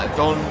 You might have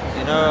done,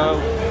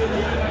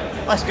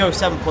 Let's go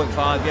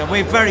 7.5. Yeah,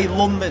 we're very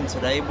London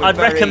today. I'd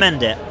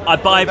recommend it.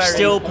 But I very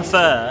still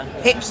prefer.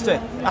 hipster.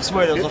 That's the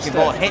word I was looking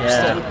for.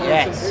 Hipster. Yeah.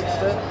 Yes.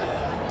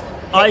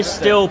 I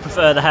still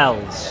prefer the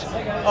Hells.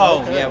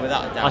 Oh yeah,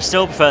 without a doubt. I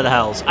still prefer the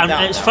Hells, and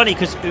Without it's doubt. funny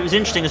because it was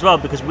interesting as well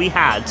because we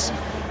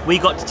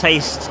got to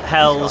taste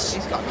Hells.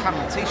 He's got a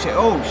Camden t-shirt.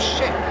 Oh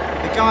shit!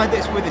 The guy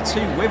that's with the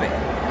two women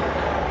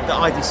that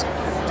I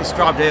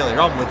described earlier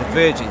on with the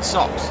Virgin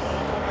socks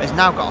has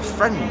now got a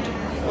friend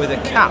with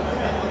a cap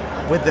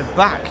with the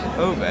back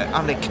over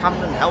and a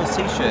Camden Hells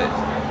t-shirt.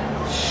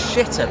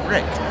 Shit a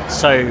brick.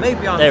 So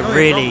Maybe I'm they're going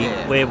really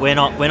wrong here. we're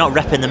not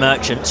repping the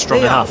merchant strong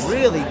They enough. are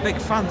really big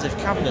fans of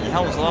Camden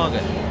Hells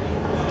Lager.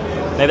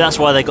 Maybe that's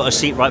why they got a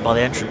seat right by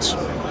the entrance.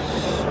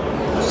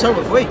 So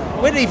have we.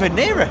 We're even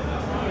nearer.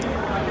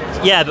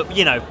 Yeah, but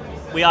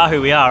we are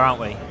who we are,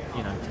 aren't we?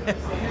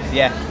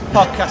 Yeah.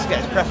 Podcast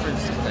gets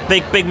preference, doesn't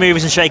it? Big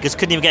movers and shakers.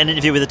 Couldn't even get an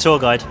interview with a tour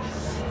guide.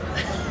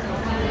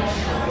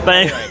 But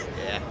anyway,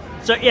 Yeah.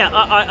 so yeah,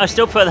 I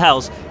still prefer the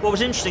Hells. What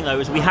was interesting though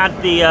is we had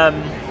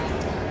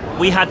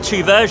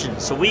two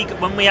versions. So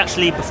when we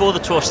actually before the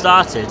tour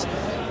started,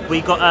 we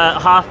got a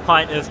half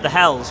pint of the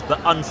Hells but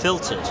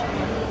unfiltered,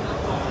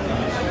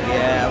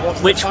 Yeah. What's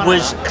the which fun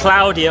was of that?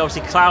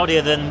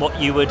 cloudier than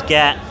what you would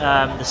get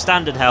the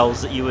standard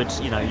Hells that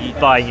you'd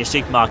buy in your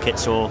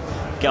supermarkets or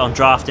get on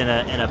draft in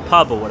a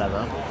pub or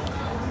whatever.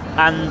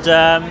 And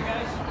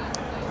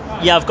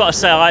yeah, I've got to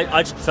say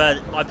I just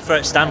prefer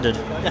it standard.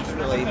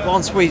 Definitely.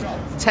 Once we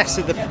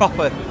tested the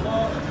proper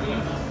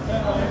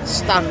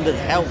standard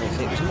Hells,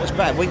 it was much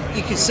better. When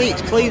you can see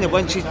it's cleaner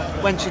when she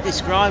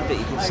described it.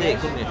 You can see it,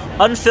 couldn't you?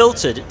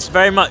 Unfiltered, it's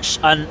very much,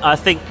 and I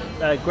think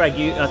Greg,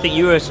 I think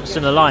you were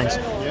similar lines.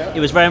 It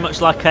was very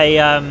much like a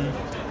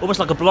almost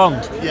like a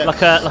blonde, Yes.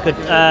 like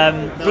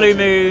a Blue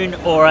Moon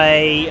or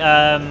a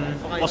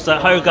what's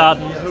that,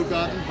 Hogarden.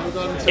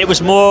 Hogarden. It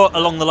was more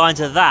along the lines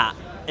of that.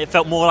 It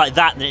felt more like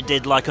that than it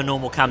did like a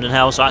normal Camden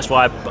Hell, so that's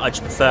why I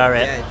just prefer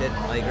it. Yeah, it did.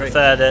 I agree.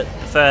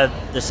 Prefer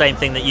the same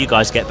thing that you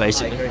guys get I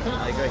basically. agree.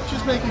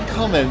 Just making a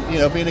comment,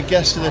 being a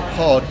guest of the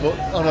pod, but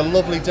on a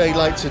lovely day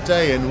like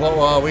today, and what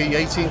are we,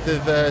 18th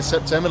of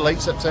September,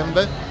 late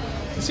September,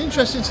 it's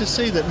interesting to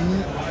see that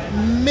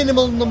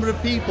minimal number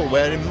of people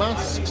wearing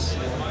masks.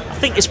 I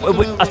think it's. Throw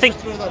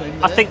that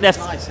in I think they're.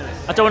 Nice, isn't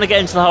it? I don't want to get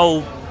into the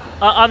whole.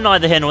 I'm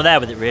neither here nor there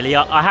with it really.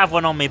 I have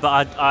one on me,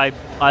 but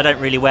I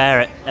don't really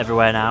wear it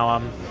everywhere now.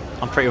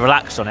 I'm pretty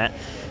relaxed on it.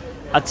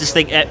 I just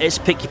think it's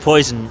pick your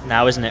poison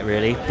now, isn't it?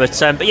 Really,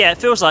 but yeah, it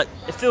feels like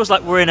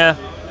we're in a.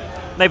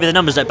 Maybe the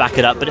numbers don't back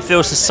it up, but it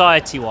feels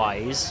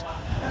society-wise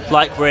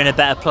like we're in a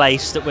better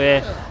place. That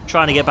we're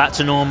trying to get back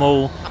to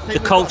normal. The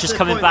we've culture's got to the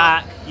coming point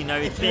back.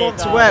 If you want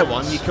to wear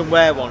one, you can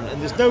wear one,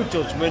 and there's no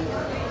judgment.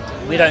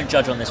 We don't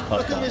judge on this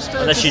podcast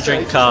unless you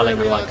drink Carling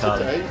and like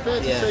Carling. Fair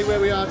to Yeah. say where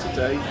we are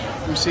today.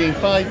 We've seen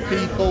 5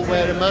 people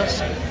wear a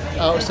mask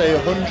out of say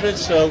 100.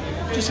 So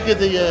just to give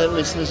the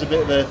listeners a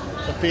bit of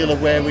a feel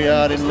of where we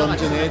are in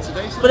London here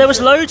today. But there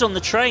was loads on the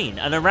train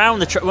and around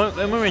the train.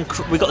 When we were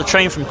we got the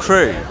train from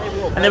Crewe,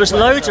 and there was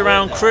loads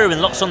around Crewe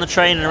and lots on the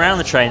train and around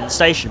the train at the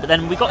station. But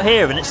then we got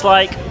here and it's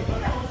like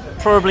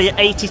probably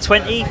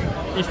 80-20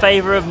 in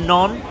favour of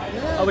non.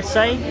 I would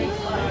say.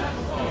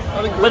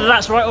 Whether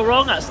that's right or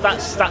wrong,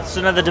 that's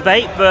another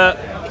debate. But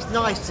It's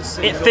nice to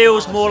see. it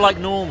feels more like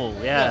normal.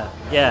 Yeah.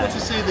 Good to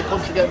see the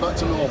country get back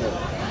to normal.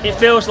 It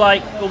feels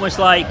like almost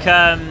like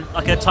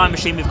a time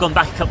machine. We've gone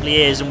back a couple of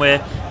years and we're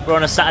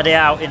on a Saturday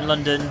out in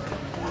London,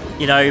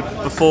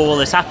 before all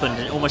this happened.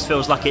 And it almost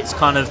feels like it's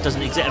kind of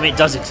doesn't exist. I mean, it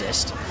does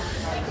exist,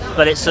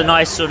 but it's a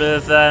nice sort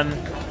of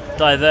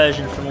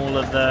diversion from all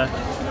of the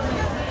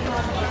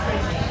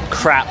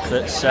crap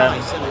that's.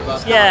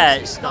 Yeah,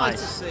 it's nice.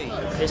 to see.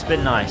 It's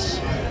been nice.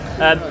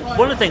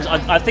 One of the things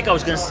I think I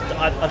was going to.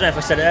 I don't know if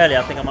I said it earlier.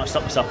 I think I might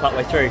stop myself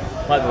partway through.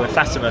 Might be when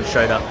Fatima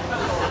showed up,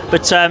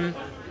 but.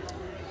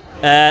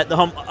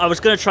 I was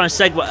going to try and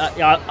segue.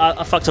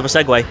 I fucked up a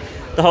segue.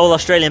 The whole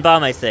Australian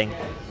barmaid thing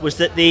was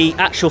that the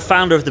actual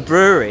founder of the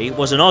brewery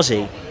was an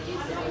Aussie,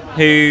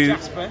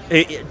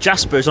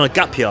 Jasper was on a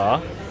gap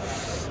year.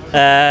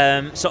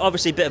 So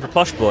obviously a bit of a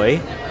posh boy.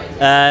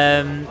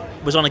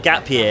 Was on a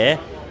gap year,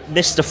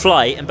 missed a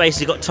flight, and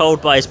basically got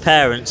told by his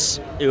parents,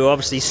 who were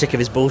obviously sick of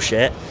his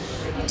bullshit,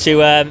 to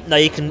no,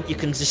 you can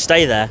just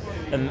stay there.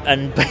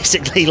 And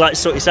basically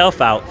sort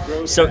yourself out.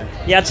 So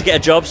he had to get a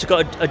job. So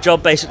got a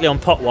job basically on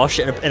pot wash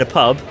in a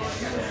pub,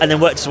 and then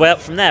worked his way up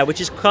from there,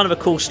 which is kind of a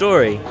cool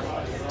story.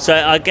 So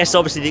I guess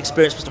obviously the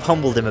experience must have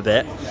humbled him a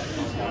bit.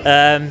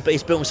 But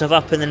he's built himself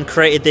up and then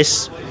created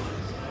this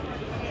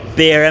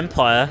beer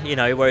empire.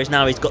 Whereas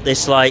now he's got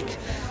this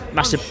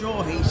massive. I'm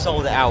sure he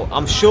sold it out.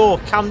 I'm sure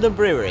Camden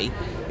Brewery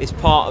is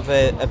part of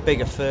a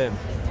bigger firm.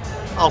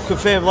 I'll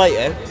confirm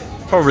later.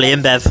 Probably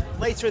InBev.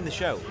 Later in the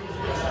show.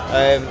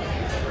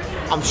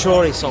 I'm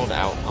sure he sold it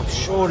out. I'm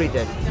sure he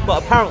did.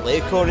 But apparently,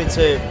 according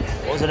to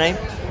what was her name?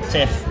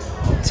 Tiff.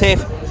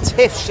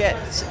 Tiff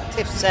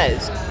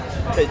says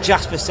that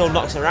Jasper still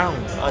knocks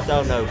around. I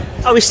don't know.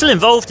 Oh, he's still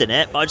involved in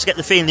it, but I just get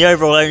the feeling the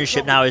overall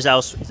ownership now is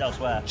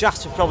elsewhere.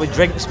 Jasper probably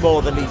drinks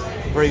more than he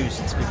brews,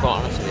 to be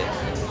quite honest with you.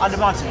 I'd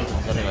imagine he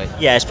does anyway.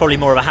 Yeah, it's probably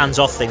more of a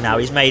hands-off thing now.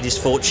 He's made his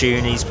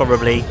fortune. He's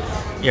probably,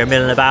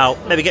 milling about.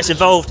 Maybe gets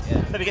involved.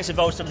 Maybe gets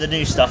involved in some of the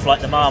new stuff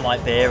like the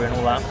Marmite beer and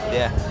all that.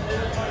 Yeah.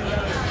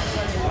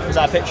 Is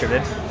that a picture of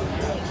him?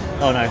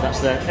 Oh no, that's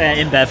the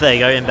InBev. There you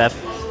go,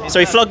 InBev. So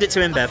he flogged it to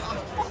InBev.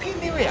 Fucking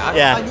knew it.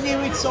 Yeah. I knew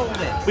he'd sold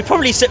it. We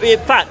probably, in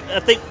fact, I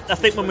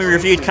think when we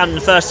reviewed Camden the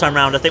first time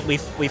round, I think we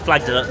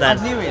flagged it up then.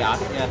 I knew he had.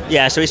 Yeah.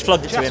 Yeah, so he's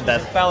flogged it to Jasper's InBev.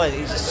 a fella,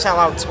 he's a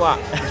sellout twat.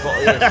 Is what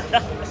he is.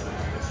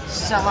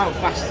 Sellout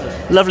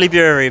bastard. Lovely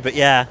brewery, but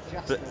yeah.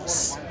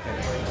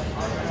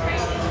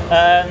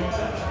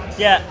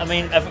 Yeah, I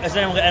mean, has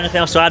anyone got anything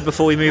else to add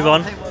before we move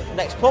on?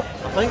 Next pub,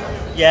 I think.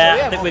 Yeah,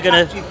 So, I think we'll we're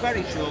gonna. catch you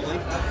very shortly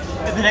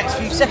in the next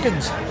few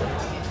seconds.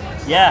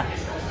 Yeah.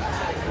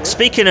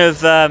 Speaking of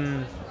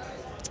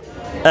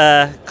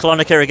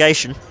colonic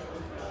irrigation.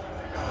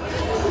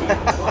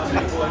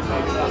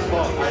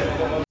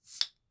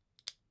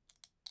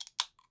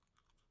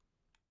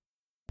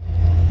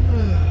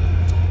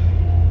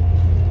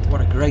 What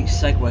a great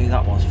segue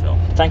that was, Phil.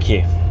 Thank you.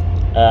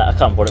 I can't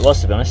remember what it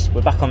was, to be honest.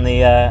 We're back on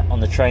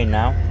the train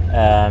now,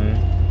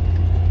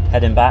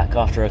 heading back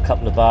after a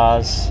couple of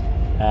bars.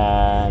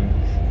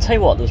 Tell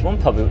you what, there was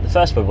one pub. The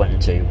first pub we went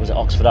into was at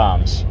Oxford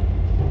Arms.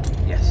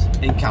 Yes,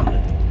 in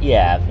Camden.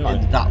 Yeah, In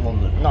that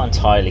London. not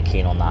entirely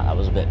keen on that. That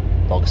was a bit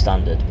bog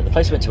standard. But the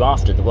place we went to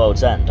after, the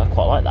World's End, I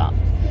quite like that.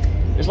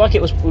 It was like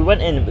we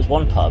went in. It was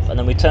one pub, and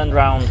then we turned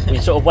around. We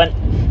sort of went.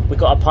 We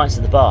got our pints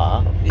at the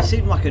bar, It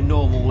seemed like a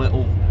normal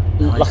little.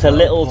 like a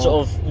little pub.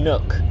 sort of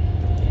nook,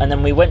 and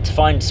then we went to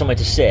find somewhere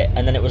to sit,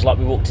 and then it was like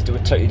we walked into a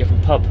totally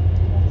different pub.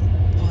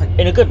 Like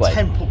in a good way.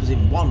 10 pubs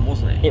in one,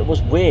 wasn't it? It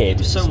was weird. It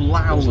was so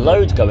loud. There was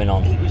loads going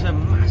on. It was a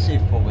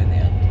massive pub in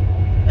there.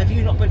 Have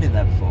you not been in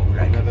there before,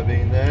 Greg? I've never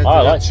been there. I They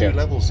had liked two it.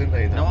 levels, didn't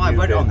they? No, I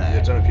went on there.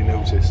 I don't know if you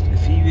noticed. A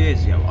few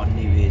years ago on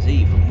New Year's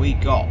Eve, and we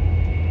got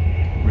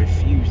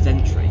refused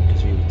entry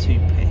because we were too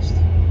pissed.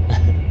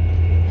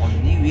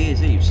 On New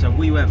Year's Eve, so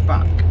we went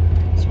back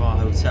to our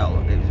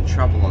hotel. It was a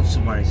travel lodge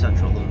somewhere in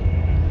central London.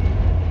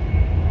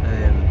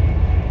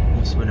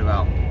 Must have been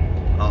about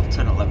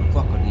 10, 11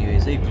 o'clock on New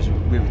Year's Ve because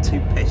we were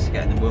too pissed to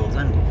get in the World's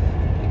End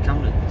in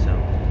Camden. So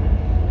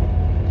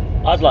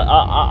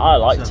I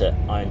liked it.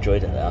 I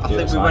enjoyed it there. I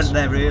think we went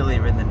there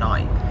earlier in the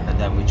night, and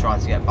then we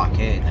tried to get back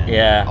in. And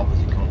Yeah.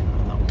 obviously couldn't.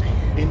 And that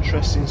was-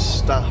 Interesting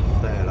staff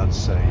there, I'd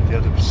say. They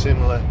had a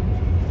similar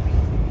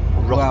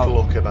rock Well,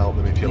 look about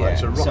them, if you like.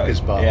 It's a so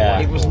rockers bar. yeah.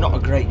 It was not a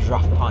great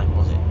draft pint,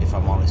 was it? If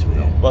I'm honest with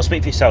you. Well,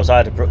 speak for yourselves. I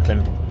had a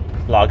Brooklyn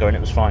lager and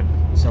it was fine.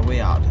 So we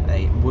had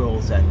a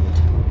World's End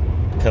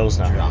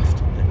Pilsner. draft,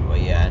 didn't we?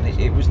 Yeah, and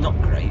it was not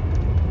great.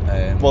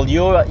 Well,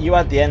 you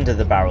had the end of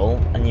the barrel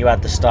and you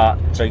had the start.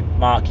 So,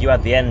 Mark, you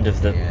had the end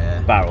of the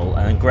Yeah. barrel,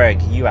 and then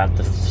Greg, you had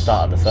the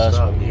start of the first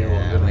Start one. of the new one, yeah,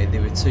 I didn't mean,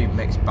 there were two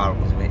mixed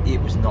barrels. I mean,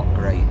 it was not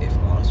great, if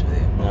I'm honest with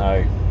you. No,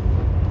 it?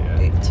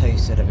 Yeah. It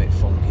tasted a bit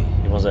funky.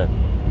 it wasn't.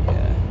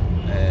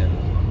 Yeah.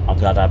 I'm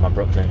glad I had my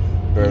Brooklyn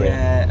brewery.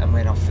 Yeah, I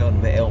mean, I'm feeling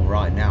a bit ill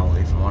right now,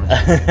 if I'm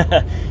honest with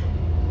you.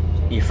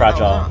 You're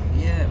fragile.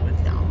 Yeah,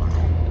 but no,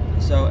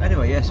 man. So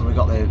anyway, yeah, so we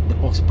got the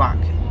bus back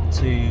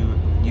to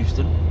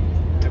Euston.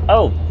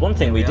 Oh, one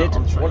thing Here we we are did.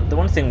 on train. The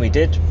one thing we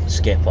did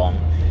skip on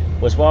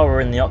was while we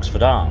were in the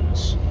Oxford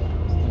Arms,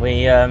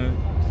 we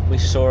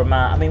saw a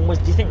man. I mean, do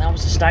you think that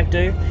was a stag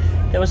do?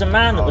 There was a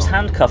man that was Oh.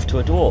 handcuffed to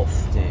a dwarf,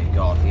 Dear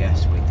God,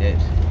 yes, we did.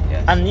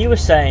 Yes. and you were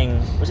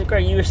saying, was it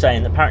Greg? You were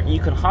saying that apparently you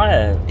can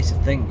hire. it's a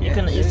thing. You yes.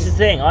 can. It's a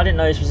thing. I didn't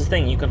know this was a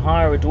thing. You can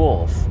hire a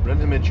dwarf.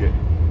 Rent a midget.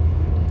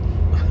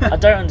 I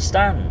don't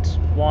understand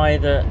why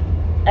the.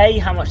 A,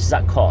 how much does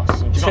that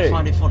cost? And Do you two, not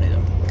find it funny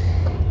though?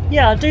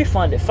 yeah, I do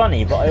find it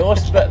funny, but I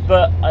also,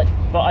 but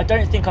I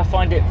don't think I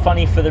find it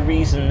funny for the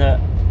reason that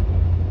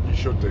You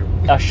should do.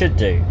 I should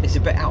do. It's a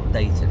bit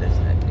outdated,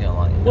 isn't it? You know,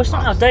 like. in the Well, it's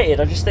not past. outdated.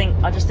 I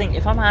just think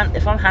if I'm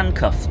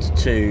handcuffed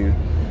to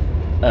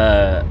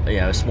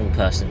a small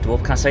person,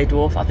 dwarf. Can I say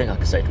dwarf? I think I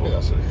can say dwarf. Yeah,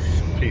 that's a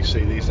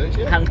PC these days,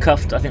 yeah.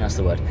 Handcuffed. I think that's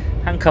the word.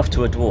 Handcuffed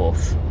to a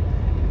dwarf.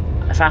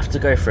 If I have to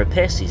go for a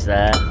piss, he's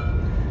there.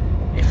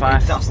 If I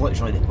That's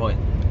literally the point.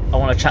 I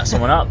want to chat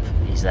someone up,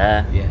 he's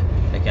there. Yeah.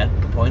 Again,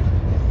 the point.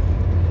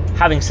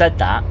 Having said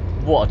that,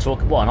 what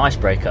an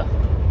icebreaker.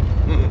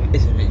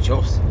 Isn't it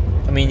just?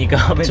 I mean, you go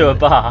up to a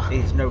bar,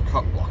 He's no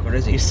cock blocker,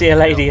 is he? you see a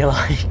lady you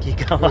like, you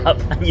go up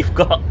and you've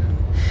got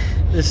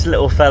this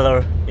little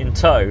fella in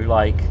tow,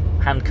 like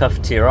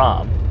handcuffed to your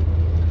arm.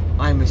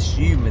 I'm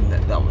assuming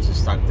that was a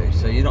stag do,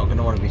 so you're not going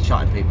to want to be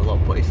chatting people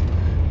up. But if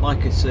my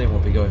concern will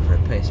be going for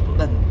a piss, but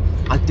then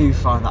I do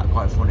find that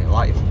quite funny.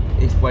 Like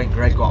if when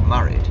Greg got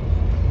married,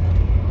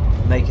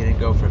 making him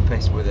go for a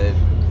piss with a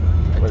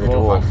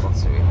dwarf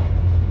handcuffed to him,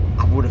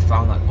 I would have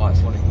found that quite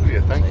funny.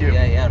 Yeah, thank you.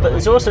 Yeah. But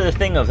there's also the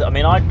thing of, I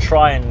mean, I'd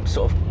try and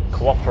sort of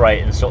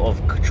cooperate and sort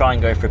of try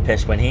and go for a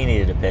piss when he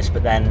needed a piss,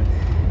 but then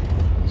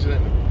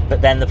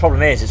the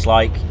problem is, it's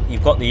like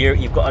you've got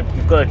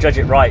to judge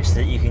it right so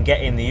that you can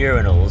get in the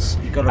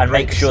urinals You've got to and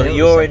break make the sure that seal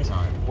you're at in. the same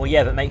time. Well,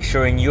 yeah, but make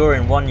sure you're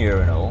in one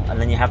urinal and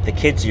then you have the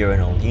kids'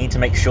 urinal. You need to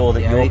make sure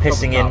that Yeah, you're he probably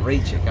pissing can't in,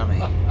 reach it, can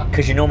he?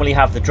 because you normally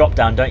have the drop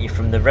down, don't you,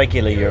 from the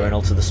regular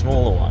urinal to the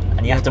smaller one,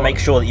 and you Yeah, have to but- make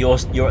sure that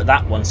you're at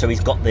that one, so he's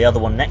got the other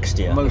one next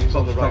to you. Most He's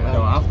on pubs the right probably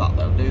don't hand. have that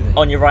though, do they?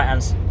 On your right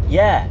hand,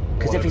 yeah,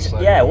 because Whatever if he's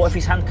side yeah, it what is. if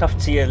he's handcuffed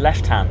to your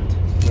left hand?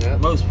 Yeah.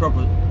 Most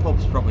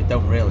pubs probably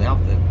don't really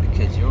have the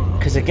kids urinal.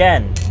 Because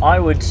again, I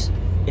would,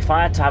 if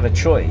I had to have a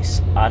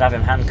choice, I'd have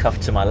him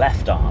handcuffed to my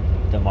left arm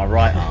than my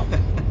right arm.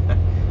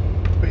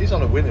 But he's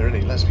on a winner,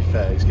 isn't he? Let's be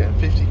fair. He's getting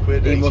 50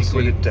 quid, He 80 must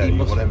quid be- a he day,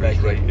 must be whatever his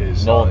making rate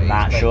is. More No, than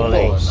that, he's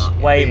surely. more than that.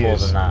 Way Beers, more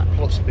than that.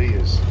 Plus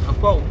beers.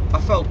 I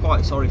felt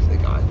quite sorry for the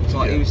guy. It's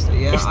like Yeah. he was.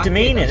 Yeah, It's I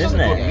demeaning, think isn't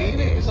that's- it?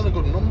 Yeah, it He's is. on a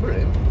good number,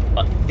 him.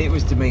 It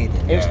was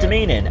demeaning. It was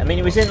demeaning. I mean,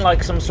 he was in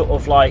like some sort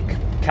of like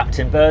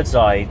Captain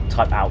Birdseye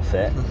type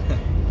outfit,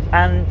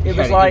 and it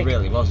was like, It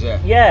really was, yeah.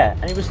 yeah,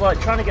 and he was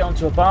like trying to get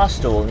onto a bar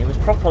stool, and he was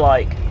proper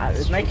like, it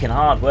was making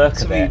hard work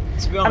To of be- it.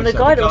 to be And honest, the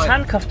though, guy the that was guy-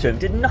 handcuffed to him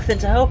did nothing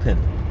to help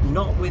him.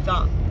 Not with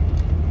that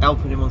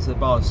helping him onto the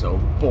bar stool,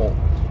 but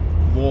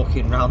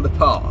walking round the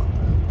bar,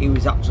 he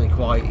was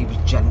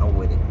gentle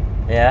with him.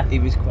 Yeah. He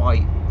was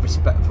quite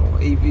respectful.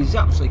 He was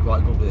actually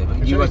quite good with him.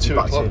 It's You only had your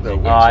 2 back to o'clock him. though,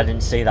 didn't Oh, you? I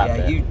didn't see that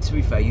Yeah, bit. to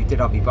be fair, you did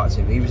have your back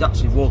to him. He was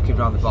actually walking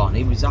around the bar and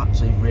he was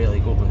actually really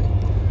good with it.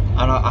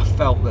 And I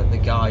felt that the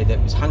guy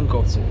that was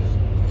handcuffed to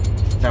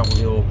him felt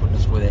the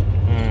awkwardness with it.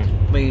 Mm.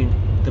 I mean,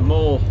 the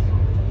more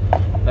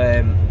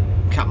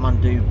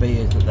Kathmandu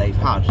beers that they've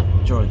had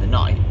during the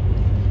night,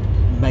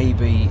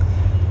 maybe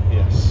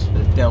Yes.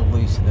 they'll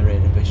loosen their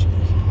inhibitions.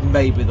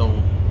 Maybe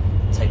they'll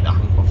take the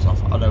handcuffs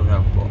off. I don't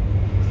know, but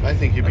I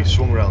think he'd be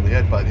swung around the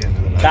head by the end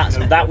of the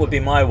night. That No would be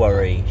my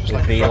worry. Just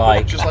Would be Fraggle,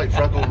 like just like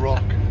Fraggle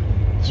Rock.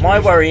 my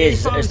worry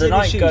is if I as was the in his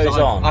night shoes, goes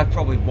on. I'd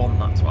probably want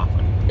that to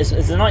happen.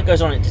 As the night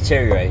goes on, it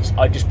deteriorates.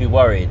 I'd just be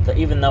worried that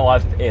even though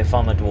if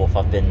I'm a dwarf,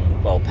 I've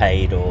been well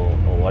paid or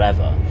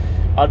whatever,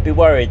 I'd be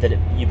worried that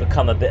you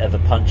become a bit of a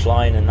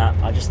punchline, and that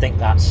I just think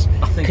that's.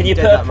 I think Can he you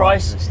did put a that right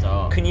price? from the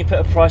start. Can you put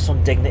a price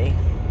on dignity?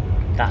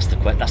 That's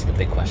the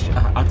big question.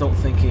 I don't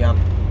think he had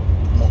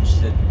much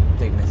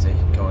dignity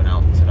going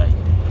out today.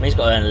 I mean, he's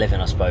got to earn a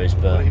living, I suppose,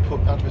 Well, but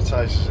he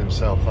advertises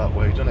himself that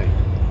way, doesn't he?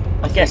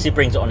 I guess he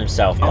brings it on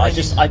himself. But I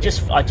just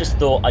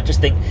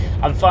think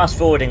I'm fast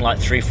forwarding like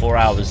 3-4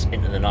 hours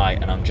into the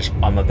night, and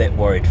I'm a bit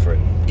worried for it.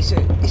 It's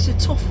a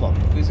tough one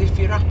because if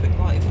you're happy,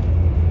 like,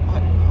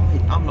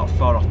 I'm not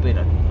far off being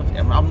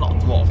I'm not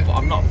a dwarf, but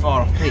I'm not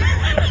far off being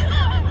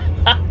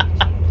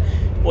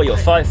What, you're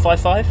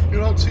 5'5"? You're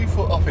about 2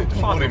 foot off it,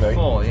 don't worry, mate.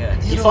 5'4",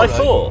 yeah. You You're all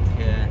 5'4"?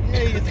 Yeah.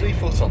 Yeah, you're 3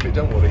 foot off it,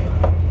 don't worry.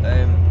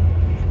 And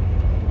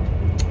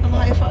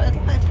like, I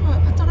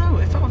don't know,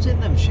 if I was in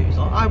them shoes,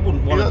 I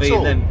wouldn't want You're to that be in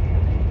tall?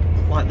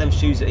 them, like them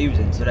shoes that he was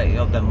in today,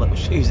 or them little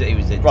shoes that he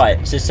was in.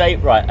 Right. So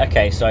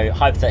okay. So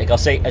hypothetical. I'll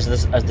say as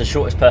the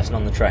shortest person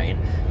on the train,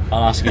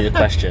 I'll ask you the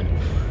question.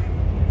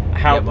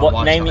 How? Yeah, my what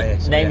wife's name? not here,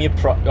 so name yeah.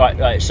 your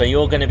right. So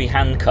you're going to be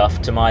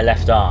handcuffed to my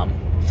left arm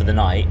for the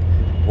night.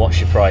 What's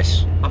your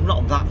price? I'm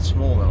not that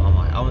small though, am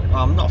I?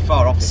 I'm not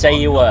far off it, Say but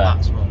I'm you not were.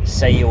 that small.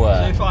 Say you were.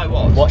 So if I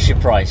was, What's your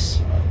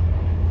price?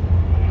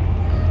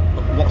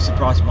 what's the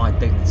price of my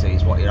dignity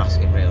is what you're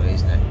asking really,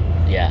 isn't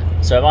it? Yeah.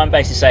 So if I'm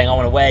basically saying I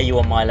want to wear you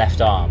on my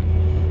left arm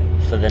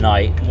for the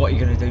night, What are you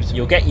going to do to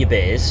you'll me? get your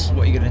beers.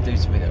 What are you going to do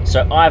to me though?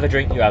 So I have a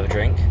drink, you have a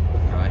drink,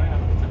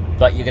 Right.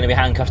 but you're going to be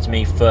handcuffed to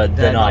me for the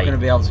They're not night. going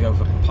to be able to go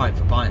for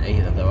pint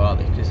either though, are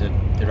they? Because they're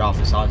half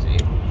the size of you.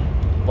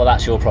 Well,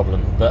 that's your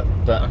problem. But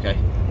Okay.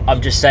 I'm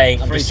just saying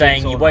Free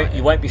drinks all night, you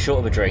yeah. won't be short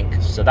of a drink,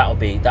 so that'll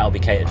be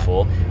catered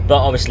for. But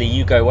obviously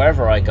you go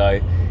wherever I go.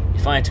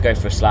 If I need to go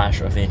for a slash,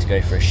 or if I need to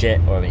go for a shit,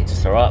 or if I need to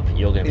throw up,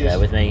 you're going to be Yes. there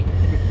with me.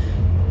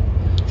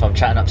 If I'm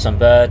chatting up some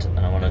bird and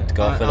I want to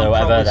go off with her or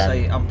whatever,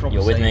 then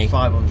you're with me.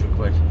 500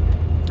 quid.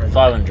 For a night.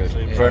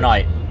 500 for a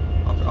night.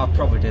 I'll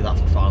probably do that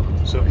for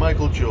 500. So if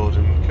Michael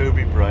Jordan,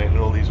 Kobe Bryant, and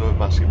all these other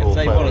basketball If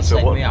they players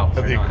wanna take me out are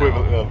for the a night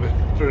equivalent of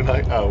it for a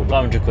night out.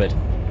 500 quid.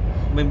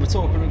 I mean, we're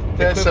talking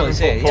They're equivalents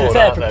 7 here. foot To be four,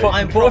 fair, aren't they?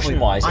 I'm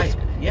proportion-wise, probably- if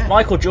yeah.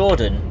 Michael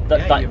Jordan,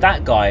 Yeah, you're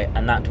that guy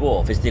and that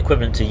dwarf is the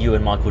equivalent to you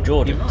and Michael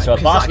Jordan. You're right, So a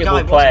 'cause that basketball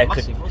guy player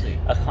wasn't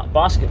could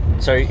massive, was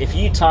he? So if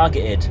you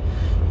targeted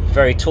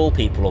very tall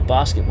people or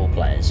basketball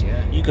players, Yeah.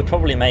 you could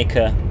probably make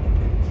a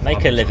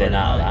living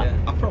out of that. Yeah,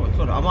 I probably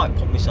could. I might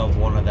put myself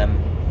one of them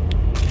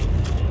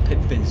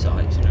pin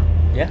sides, you know.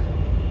 Yeah.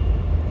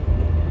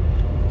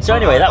 So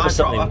anyway, that was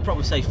something. I'd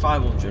probably say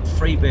 500,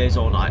 free beers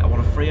all night. I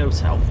want a free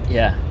hotel.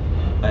 Yeah.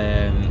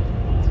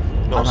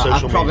 Not And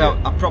social media.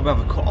 I'd probably have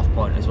a cut-off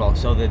point as well.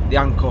 So the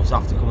handcuffs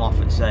have to come off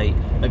at say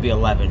maybe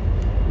 11.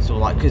 So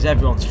like, because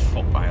everyone's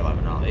fucked by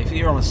 11, aren't they? If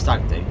you're on a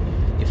stag do,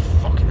 you're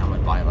fucking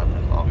hammered by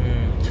 11 o'clock.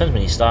 Depends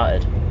when you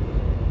started,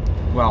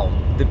 Well,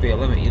 there'd be a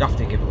limit. You'd have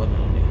to give a limit,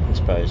 wouldn't you? I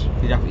suppose.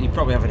 You'd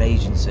probably have an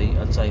agency.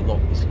 I'd say, look.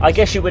 I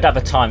guess you would have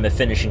a time, a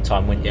finishing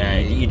time, wouldn't you? Yeah,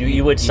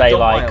 You would you're say done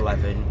by like,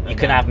 11, you and can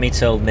then- have me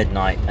till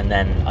midnight, and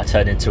then I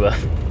turn into a. Are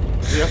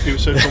you happy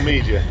with social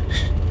media?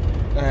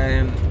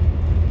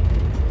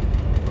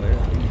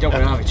 You don't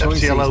really have a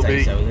choice these FTLLB.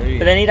 days, though, do you?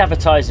 But then he'd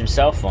advertise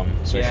himself on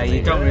social Yeah, media.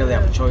 you don't really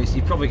have a choice.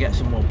 You probably get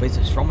some more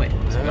business from it, to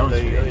be Yeah, honest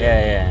there with you you. go.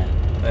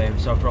 Yeah.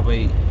 So I'd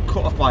probably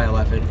cut off by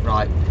 11,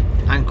 right,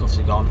 handcuffs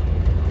are gone.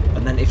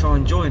 And then if I'm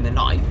enjoying the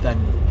night, then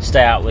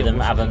Stay out with yeah, him,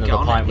 we'll have fucking another get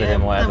on pint it. with Yeah,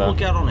 him, or Then whatever. we'll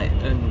get on it.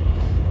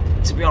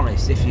 And to be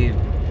honest, if you,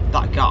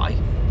 that guy,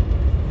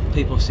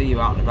 people see you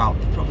out and about,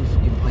 they probably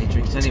fucking buy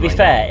drinks anyway. To be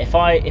fair, if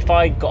I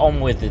got on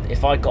with the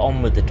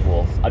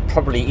dwarf, I'd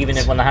probably, even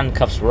if when the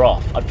handcuffs were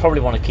off, I'd probably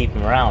want to keep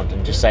him around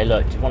and just say,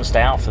 look, do you want to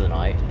stay out for the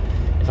night?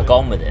 If I got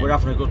on with it, We're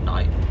having a good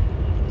night.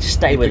 just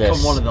stay You'd with become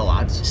us. one of the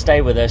lads.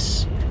 Stay with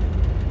us.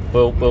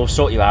 We'll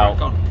sort you out.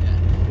 Crack on.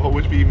 Yeah. What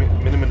would be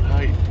minimum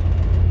height?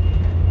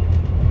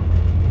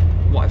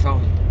 What if I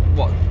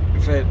what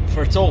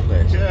for a tall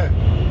person? Yeah.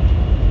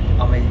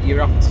 I mean, you're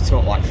having to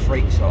talk like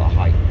freak sort of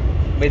height.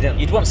 I mean,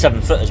 You'd want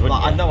 7 footers,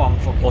 wouldn't like, you? I know I'm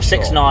fucking Or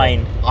short,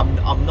 6'9". but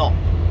I'm not.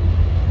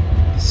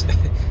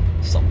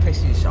 Stop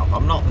pissing yourself.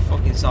 I'm not the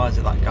fucking size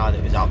of that guy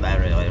that was out there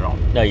earlier on.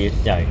 No. I'd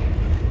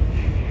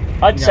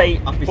No, say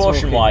I'd be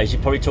proportion-wise,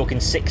 you're probably talking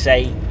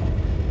 6'8".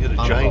 You're a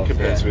I'm giant above,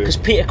 compared to Because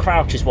him. Peter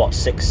Crouch is what,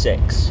 6'6". Say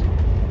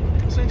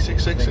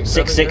 6'6", 6'7".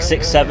 6'6",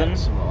 6'7".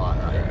 Something like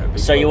that. Yeah, big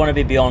So you bloke. want to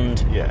be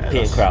beyond Yeah,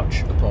 Peter that's-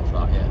 Crouch. Above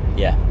that, yeah.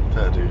 Yeah.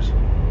 Fair dues.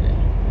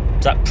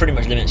 So that pretty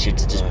much limits you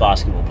to just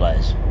basketball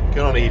players.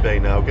 Get on eBay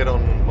now. Get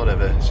on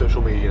whatever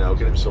social media now.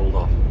 Get him sold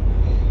off.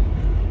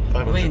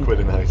 500 quid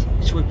a night.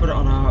 Should we put it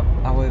on our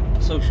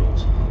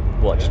socials?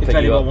 What? Just If put you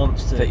anyone up,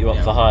 wants to, put you up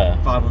know, for hire.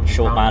 £500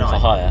 Short man for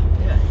night. hire.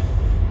 Yeah.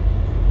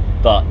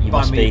 But you Buy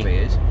must me be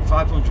beers,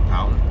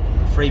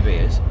 £500, free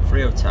beers,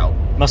 free hotel.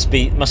 must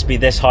be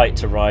this height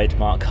to ride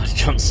Mark Hardy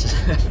Johnson.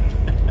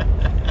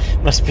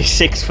 Must be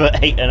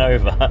 6'8" and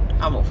over.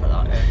 I'm up for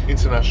that. Yeah.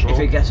 International. If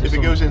it gets us if it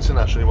some- goes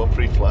international, you want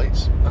free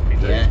flights. Happy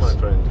days, Yes. my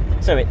friend.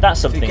 So that's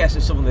If something. it gets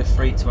us some of the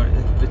free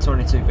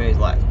 22 beers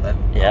left, then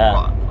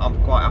Yeah. I'm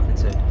quite happy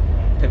to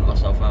pimp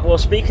myself out. Well,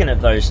 speaking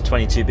of those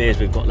 22 beers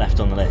we've got left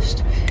on the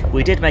list,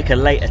 we did make a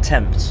late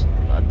attempt.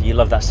 You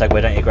love that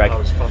segue, don't you, Greg? That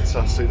was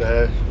fantastic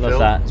there. Love Phil.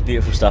 that. It's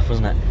beautiful stuff,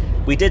 wasn't it?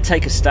 We did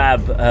take a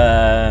stab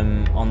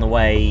on the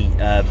way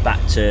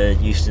back to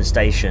Euston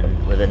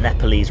Station with a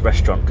Nepalese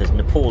restaurant, because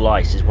Nepal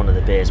Ice is one of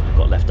the beers we've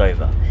got left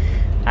over.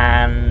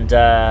 And,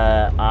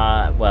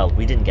 well,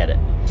 we didn't get it.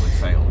 We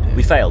failed. Yeah.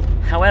 We failed.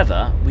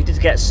 However, we did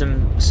get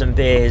some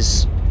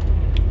beers.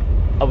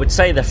 I would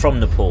say they're from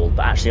Nepal,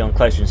 but actually on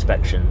closer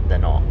inspection, they're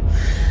not.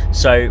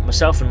 So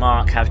myself and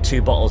Mark have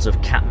 2 bottles of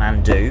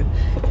Kathmandu,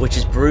 which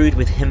is brewed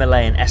with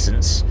Himalayan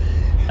essence.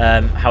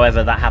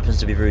 However, that happens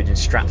to be brewed in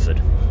Stratford.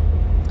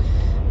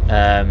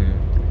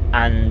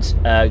 And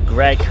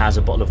Greg has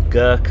a bottle of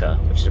Gurkha,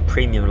 which is a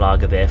premium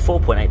lager beer,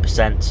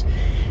 4.8%,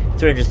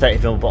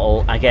 330ml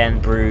bottle, again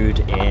brewed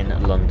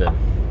in London.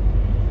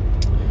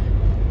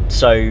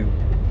 So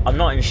I'm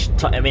not.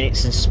 I mean,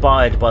 it's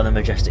inspired by the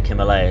Majestic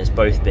Himalayas.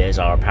 Both beers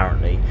are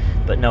apparently,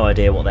 but no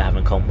idea what they have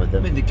in common with I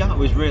them. mean, the guy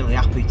was really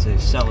happy to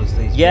sell us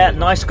these. Yeah, beers.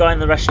 nice guy in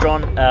the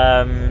restaurant.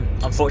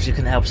 Unfortunately,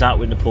 couldn't help us out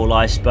with Nepal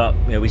Ice, but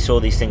we saw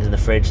these things in the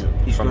fridge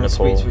He's from going to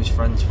Nepal. speak to his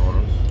friends for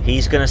us.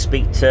 He's going to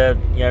speak to.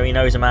 He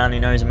knows a man who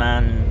knows a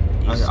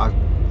man. He's- I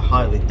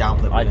highly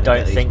doubt that. I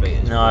don't think.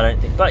 No, I don't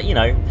think. But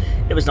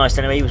it was nice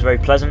anyway. He was very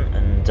pleasant,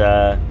 and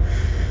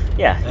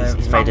yeah,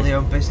 he's made a.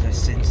 Family-owned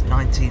business since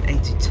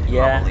 1982. I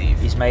Yeah, believe.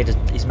 he's made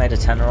a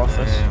tenner off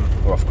us,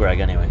 or off Greg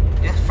anyway.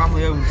 Yeah,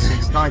 family-owned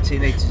since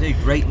 1982.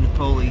 Great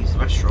Nepalese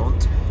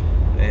restaurant,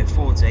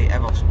 48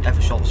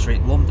 Eversholt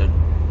Street, London.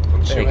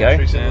 There you go.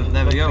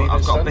 There we go.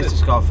 I've got a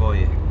business card for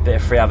you. Bit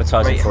of free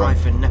advertising for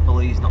him.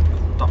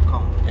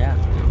 Great-nepalese.com. Yeah,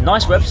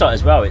 nice website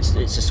as well. It's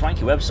a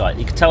swanky website.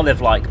 You can tell they've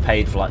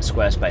paid for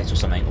Squarespace or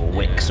something, or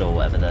Wix or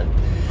whatever the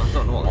I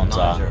don't know what ones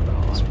the are. knives are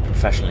about. It's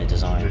professionally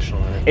designed.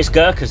 Traditional, yeah. It's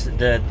Gurkhas.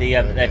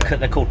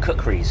 They're called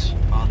cookeries.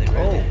 Are they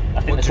really? I think What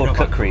do they're you called know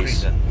about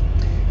cookeries. then?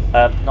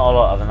 Not a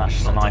lot of them. That's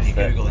just a Not knife any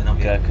that Googling, have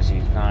you? Gurkhas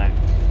use. No.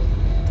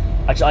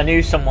 Actually, I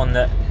know someone.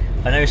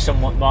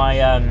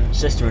 My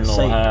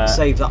sister-in-law.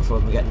 Save that for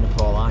when we get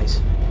Nepal Ice.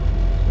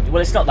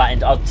 Well, it's not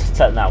that. I'll just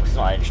tell it now because it's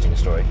not that interesting a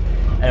story.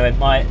 Anyway,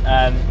 my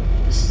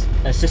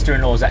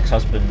sister-in-law's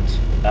ex-husband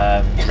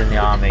was in the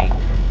army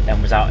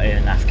and was out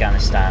in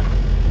Afghanistan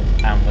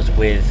and was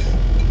with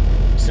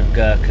some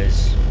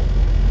Gurkhas,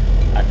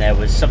 and there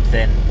was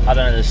something, I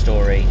don't know the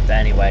story, but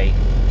anyway,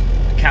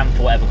 a camp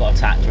or whatever got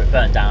attacked or it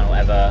burnt down or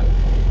whatever,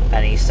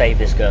 and he saved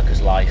this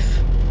Gurkha's life.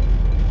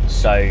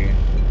 So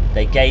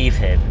they gave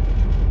him.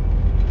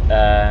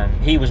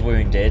 He was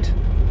wounded,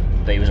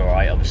 but he was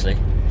alright, obviously.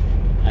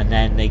 And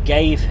then they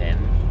gave him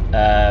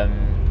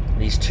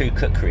these 2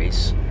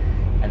 kukris,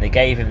 and they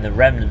gave him the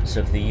remnants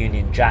of the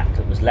Union Jack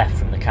that was left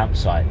from the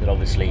campsite that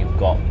obviously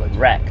got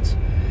wrecked.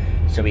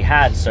 So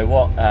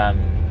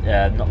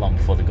not long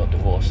before they got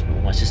divorced, but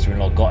what my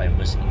sister-in-law got him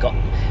was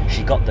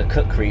she got the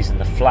kukris and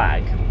the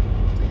flag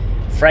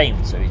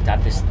framed. So he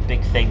had this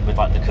big thing with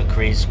the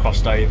kukris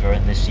crossed over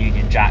and this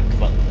Union Jack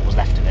what was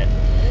left of it.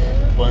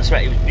 Well,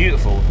 it was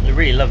beautiful,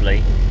 really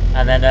lovely.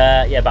 And then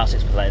about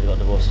 6 months later they got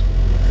divorced.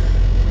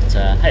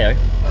 But hey-ho.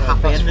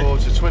 Happy Fast ending.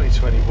 forward to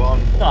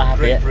 2021. Not happy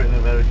Great yet. Britain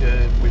and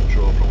America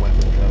withdraw from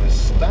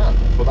Afghanistan.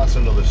 But that's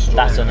another story.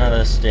 That's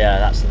another,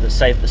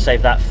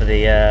 save that for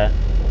the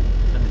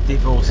And the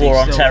divorcee War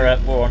on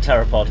still,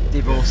 Terror pod.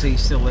 Divorcee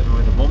still living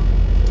with a mum.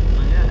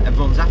 And yeah,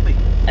 everyone's happy.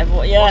 Everyone,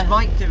 What's yeah,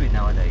 Mike doing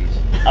nowadays?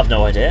 I've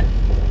no idea.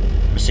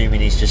 I'm assuming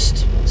he's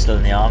just still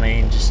in the army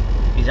and just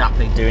He's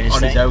happy Doing his on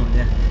thing. his own.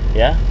 Yeah.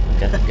 yeah.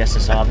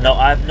 guess so.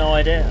 I have no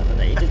idea.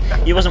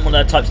 He wasn't one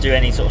of the types to do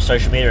any sort of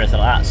social media or anything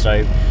like that,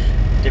 so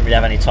didn't really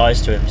have any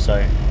ties to him.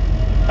 So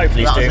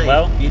hopefully he's doing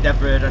well. You never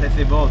heard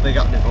anything more. They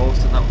got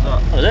divorced, and that was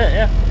that. That was it,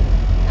 yeah.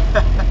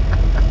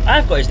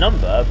 I've got his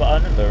number, but I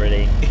never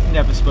really. You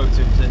never spoke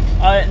to him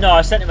since.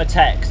 I sent him a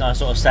text, and I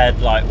sort of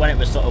said, like, when it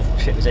was sort of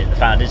shit was hitting the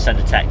fan, I did send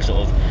a text,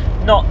 sort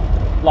of not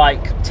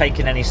like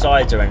taking any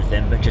sides or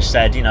anything, but just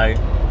said, you know.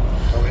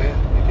 Oh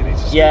yeah, if you need to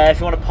speak. Yeah, if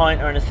you want a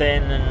pint or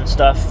anything and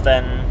stuff,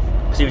 then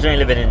because he was only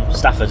living in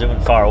Stafford, it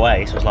wasn't far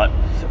away, so it's like,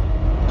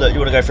 look, you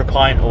want to go for a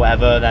pint or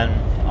whatever, then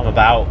I'm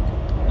about.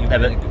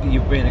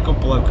 You've been a good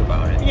bloke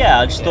about it. Yeah,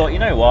 I just thought, you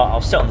know what,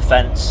 I'll sit on the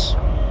fence.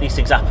 These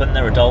things happen.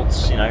 They're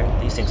adults, you know.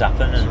 These things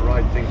happen. It's the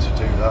right thing to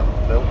do, that,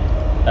 Phil.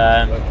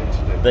 Right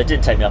thing to do. They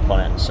did take me up on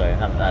it, so I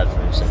haven't heard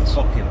from him since.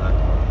 Fuck him, man.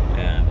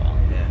 Yeah,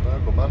 well,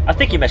 No, good man. I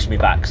think he messaged me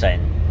back saying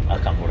I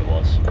can't remember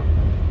what it was.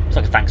 It's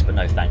like a thanks but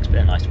no thanks, but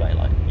in a nice way.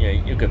 Like, yeah,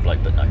 you're a good bloke,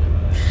 but no.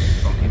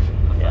 Fuck him.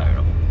 Yeah. Fair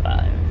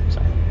enough. So.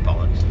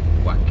 Bollocks.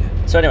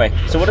 Wanker. So anyway,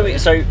 so what do we?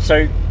 So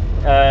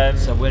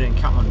we're in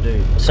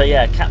Kathmandu. So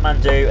yeah,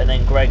 Kathmandu, and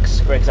then Greg's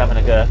having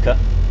a gurkha,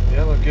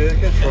 Yeah, my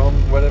gurkha from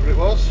wherever it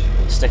was.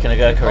 sticking a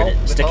gurkha in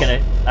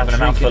it, having a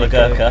mouthful of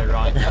gurkha.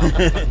 Right.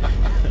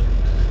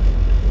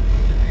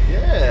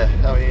 Yeah,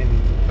 I mean,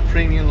 a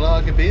premium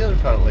lager beer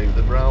apparently with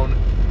the brown.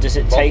 Does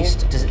it bottle.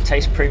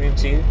 taste premium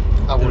to you?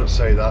 I wouldn't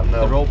say that.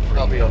 No, They're all premium,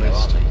 I'll be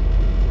honest. aren't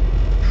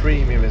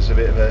Premium is a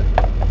bit of a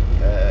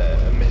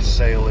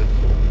missale of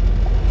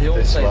They all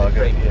this say they're lager.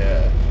 premium.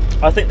 Yeah.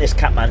 I think this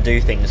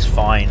Kathmandu thing's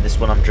fine. This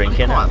one I'm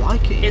drinking. I quite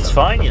like it. It's though.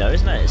 fine, you know,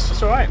 isn't it?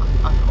 It's all right.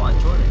 I quite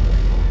enjoyed it.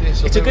 Yeah,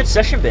 so It's a they good were-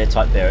 session beer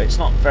type beer. It's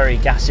not very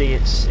gassy.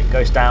 It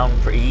goes down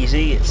pretty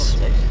easy. It's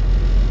Good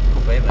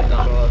beer, mate.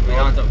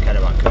 I don't care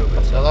about Cuba.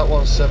 Now So. that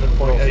one's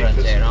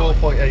 7.8%,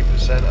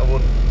 4.8%. I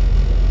wouldn't.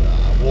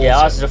 yeah,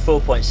 ours is a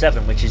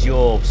 4.7, which is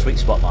your sweet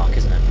spot mark,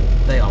 isn't it?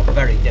 They are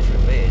very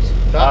different beers.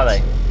 Are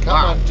they?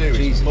 Wow, Kathmandu is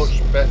Jesus.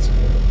 much better.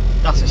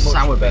 That's a Much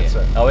sour beer.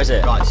 better. Oh, is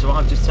it? Right, so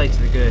I've just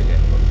tasted the Gurkha.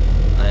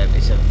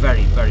 It's a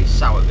very, very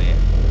sour beer.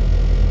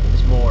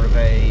 It's more of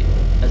a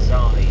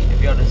Asahi.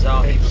 Have you had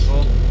Asahi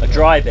before? A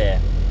dry beer.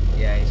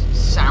 Yeah, it's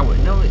sour.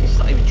 No, it's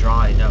not even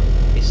dry. No,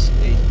 it's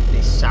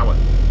sour.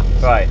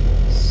 Right.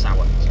 It's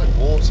sour. It's like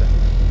water.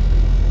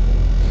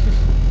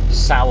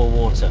 Sour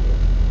water.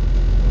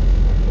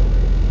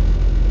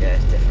 Yeah,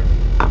 it's different.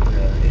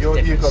 Yeah. You've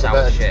different got the sour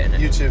better. shit, innit?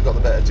 You two have got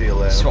the better deal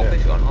there. Swap haven't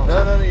if you want.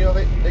 No, you have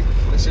it. Nick,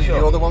 listen, Sure.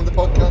 you're the one with the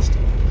podcast.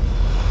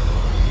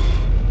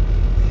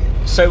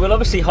 So we'll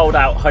obviously hold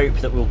out hope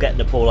that we'll get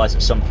Nepal Eyes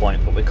at some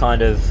point, but we're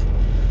kind of,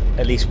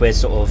 at least we've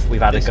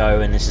had a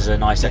go, and this is a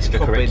nice This could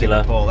be the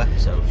extracurricular Nepal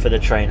episode. for the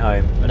train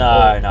home. An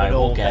We'll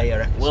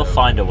all-dayer episode. We'll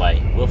find a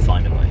way. We'll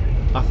find a way.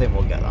 I think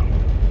we'll get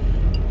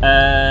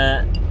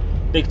that.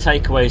 Big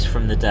takeaways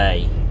from the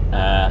day.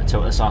 So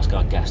let's ask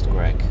our guest,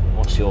 Greg.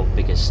 What's your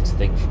biggest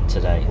thing from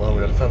today? Well,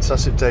 we had a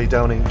fantastic day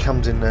down in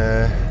Camden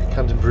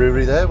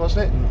Brewery there,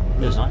 wasn't it?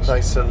 And It was nice.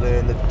 Nice to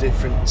learn the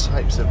different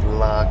types of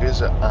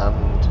lagers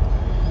and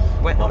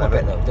Went on a whatever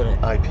bit though, didn't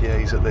it?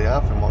 IPAs that they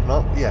have and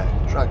whatnot. Yeah,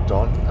 dragged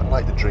on. I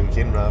like the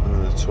drinking rather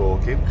than the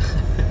talking.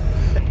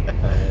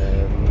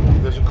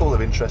 There's a couple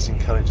of interesting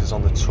characters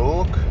on the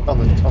tour.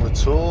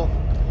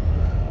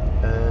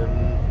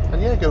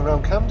 And yeah, going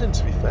around Camden,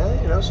 to be fair,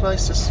 you know, it's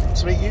nice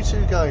to meet you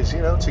two guys, you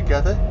know,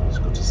 together. It's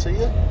good to see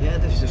you. Yeah,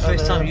 this is the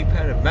first time you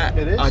pair have met.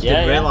 It is. I Yeah,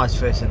 didn't yeah. realise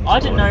first thing. I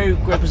didn't know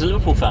Greg was a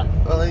Liverpool fan.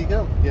 Well, there you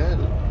go. Yeah,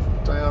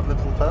 diehard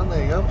Liverpool fan,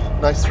 there you go.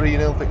 Nice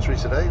 3-0 victory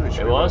today, which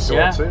It we was, won't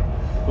go on yeah.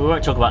 to. We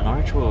won't talk about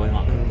Norwich, will we,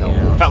 Mark? No.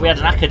 In fact, we had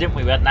an acca, didn't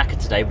we? We had an acca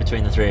today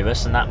between the three of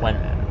us, and that went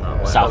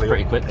south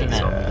pretty quick, didn't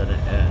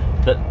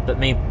it? But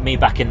me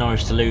backing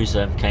Norwich to lose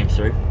came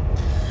through.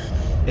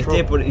 It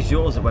did, but it's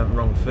yours that went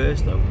wrong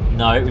first, though.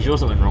 No, it was yours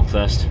that went wrong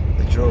first.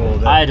 The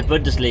draw. I had a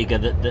Bundesliga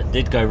that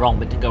did go wrong,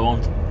 but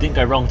didn't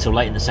go wrong till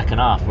late in the second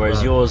half.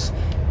 Whereas Right.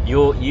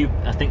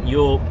 I think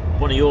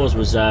one of yours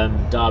was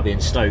Derby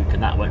and Stoke,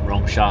 and that went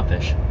wrong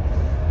sharpish.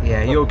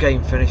 Yeah, your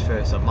game finished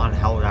first, and mine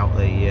held out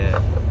the.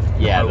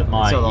 Yeah, hope but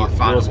mine, until the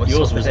final whistle,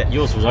 yours did it?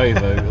 was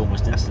over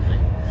almost instantly.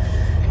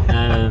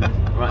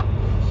 Right,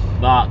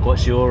 Mark, what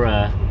have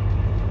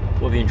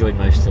you enjoyed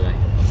most today?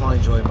 I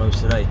enjoyed most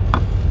today.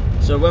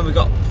 So when we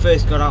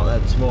first got out there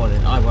this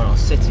morning, I went on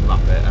City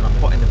Mapper and I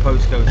put in the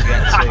postcode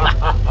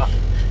to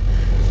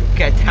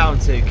get down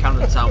to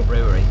Camden Town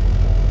Brewery,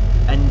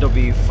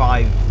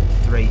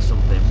 NW53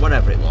 something,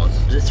 whatever it was.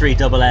 Was it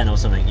 3NN or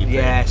something? You put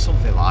Yeah, in?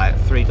 something like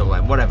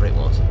 3NN, whatever it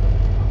was.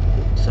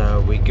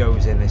 So we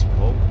goes in this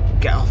pub,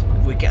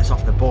 gets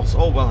off the bus,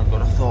 all well and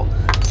good. I thought,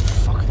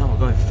 fucking hell, we're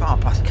going far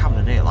past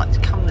Camden here, like it's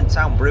Camden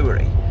Town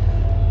Brewery.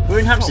 We're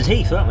in Hampstead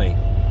Heath, weren't we?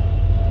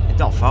 It's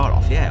not far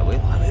off, yeah. We're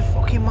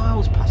fucking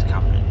miles past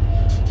Camden.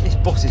 This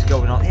bus is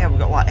going on. Yeah, we've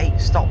got like 8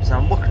 stops, and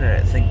I'm looking at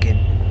it thinking,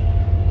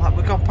 like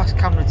we've gone past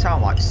Camden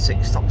Town like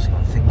 6 stops ago.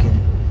 I'm thinking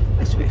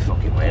this is a bit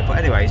fucking weird. But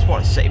anyway, it's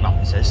what a City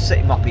Mapper says.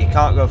 City Mapper, you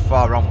can't go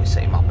far wrong with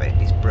City Mapper.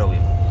 It's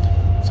brilliant.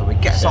 So we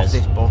gets off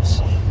this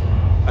bus,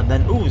 and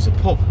then there's a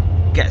pub.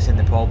 Gets in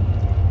the pub.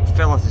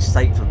 Phil has a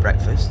steak for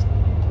breakfast.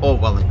 All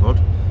well and good.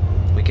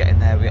 we get in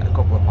there, we get a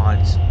couple of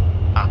pints,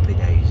 happy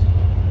days.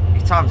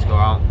 It's time to go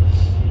out,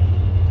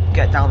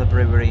 get down the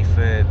brewery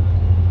for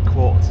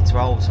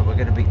 11:45, so we're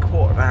going to be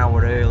quarter of an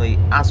hour early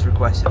as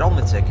requested on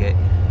the ticket.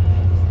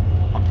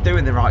 I'm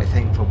doing the right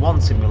thing for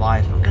once in my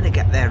life. I'm going to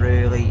get there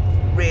early,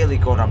 really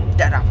good. I'm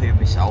dead happy with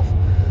myself.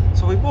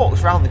 So we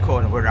walked around the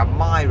corner, we're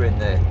admiring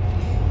the...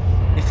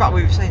 In fact,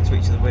 we were saying to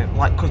each other, we're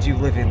like, could you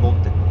live in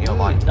London? You know,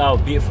 like... Oh,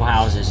 beautiful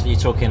houses. You're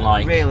talking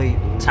like really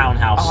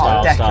townhouse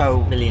style Deco,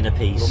 stuff, million a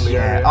piece.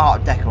 Yeah,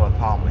 Art Deco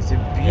apartments. They're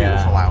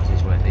beautiful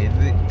houses, weren't they?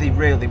 They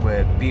really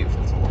were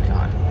beautiful to look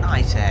at.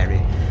 Nice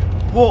area.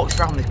 Walked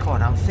around the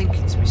corner, I'm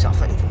thinking to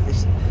myself, like,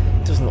 this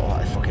doesn't look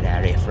like a fucking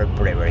area for a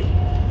brewery.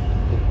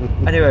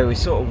 Anyway, we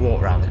sort of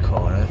walk around the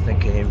corner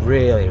thinking it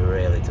really,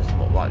 really doesn't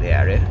look like the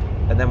area.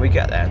 And then we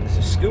get there and there's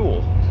a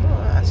school.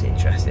 Oh, that's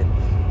interesting.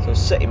 So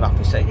City Map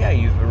is saying, yeah,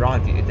 you've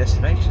arrived at your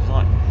destination. It's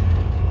like,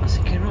 I was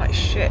thinking, right,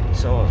 shit.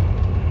 So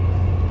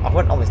I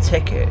went on the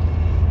ticket.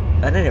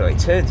 And anyway, it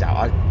turns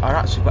out I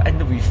actually got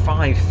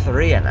NW5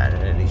 3NN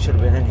and it should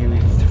have been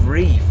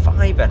NW3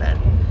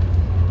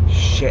 5NN.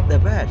 Shit the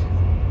bed.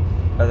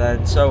 And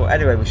then, so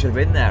anyway, we should have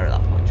been there at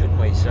that point,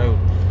 shouldn't we? So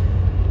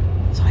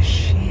it's like,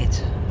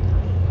 shit.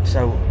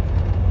 So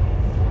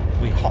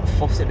we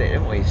hot-footed it,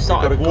 didn't we?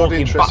 Started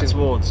walking back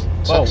towards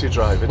taxi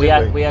driver. We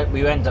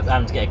ended up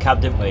having to get a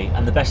cab, didn't we?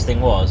 And the best thing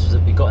was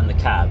that we got in the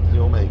cab,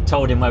 Your mate.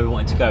 told him where we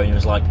wanted to go, and he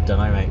was like, "Don't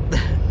know, mate."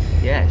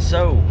 Yeah,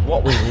 so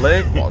what we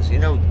learned was, you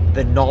know,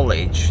 the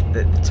knowledge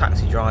that the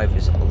taxi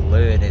drivers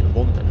learn in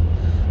London,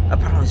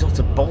 apparently it's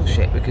utter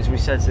bullshit, because we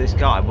said to this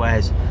guy,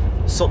 where's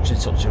such and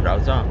such a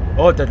road?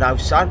 Oh, I don't know,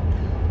 son.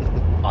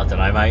 I don't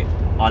know, mate.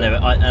 And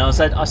I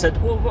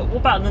said, well, what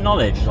about the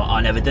knowledge? He's like,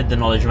 I never did the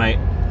knowledge, mate.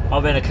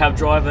 I've been a cab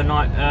driver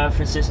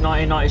since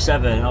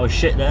 1997. I was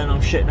shit then,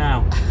 I'm shit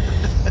now.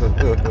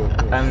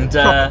 And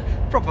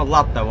proper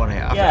lad though, wasn't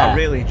it? Yeah. I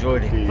really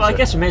enjoyed it. But I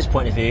guess from his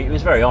point of view, he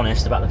was very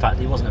honest about the fact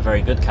that he wasn't a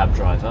very good cab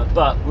driver.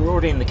 But we were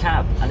already in the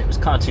cab, and it was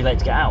kind of too late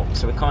to get out,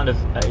 so we're kind of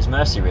at his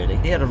mercy, really.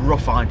 He had a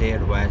rough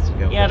idea of where to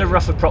go. He had a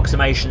rough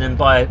approximation, and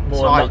by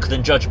more luck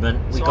than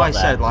judgment, we got I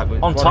there said, like, we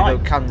on want to time.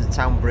 go Camden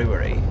Town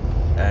Brewery,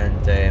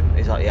 and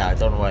he's like, yeah, I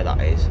don't know where that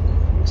is.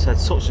 I said,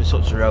 such and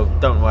such a road,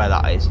 don't know where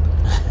that is.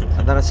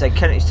 And then I said,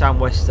 Kentish Town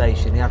West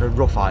Station. He had a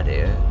rough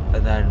idea,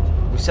 and then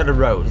we said a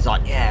road. He's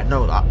like, yeah, I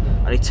know that.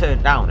 And he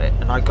turned down it,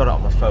 and I got it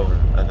on my phone,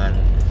 and then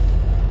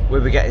we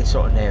were getting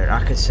sort of near, and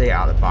I could see it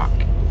out the back.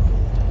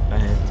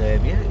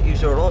 And yeah, he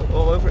was all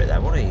over it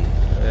there, wasn't he?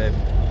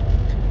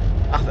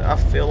 I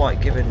feel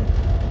like given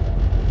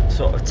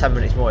sort of 10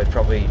 minutes more, he'd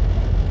probably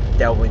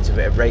delve into a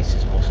bit of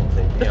racism or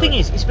something. The thing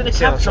is, he's been a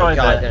cab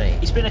driver.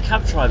 He's been a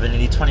cab driver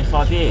nearly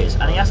 25 years,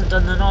 and he hasn't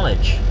done the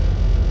knowledge.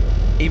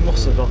 He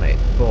must have done it,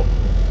 but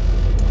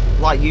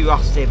like you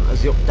asked him,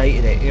 has he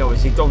updated it? You know,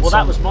 has he done? Well,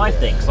 that was my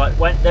thing. It's like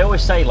when they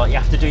always say, like, you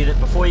have to do that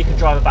before you can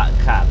drive a back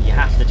cab. You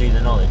have to do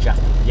the knowledge. You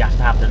have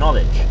to have the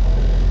knowledge.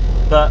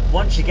 But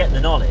once you get the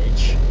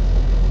knowledge,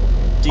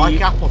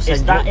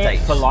 is that it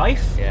for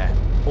life? Yeah.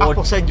 Or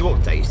Apple send you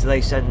updates. Do they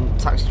send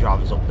taxi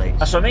drivers updates?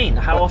 That's what I mean.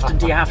 How often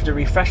do you have to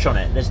refresh on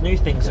it? There's new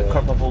things that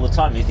crop up all the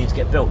time. New things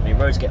get built. New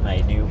roads get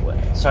made.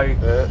 I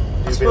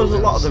suppose a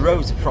lot of the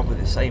roads are probably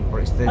the same, but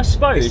it's the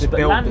but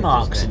buildings,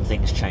 landmarks and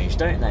things change,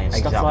 don't they? And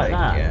exactly, stuff like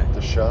that. Yeah.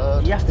 The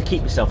Shard. You have to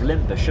keep yourself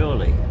limber,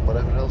 surely.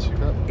 Whatever else you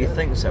got. You'd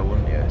think so,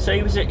 wouldn't you? So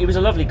he was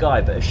a lovely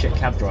guy, but a shit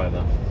cab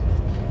driver.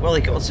 Well,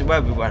 he got us to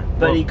where we went.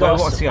 But he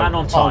got us and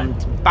on time.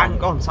 Bang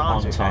on time,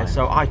 On to be time. fair.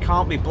 So I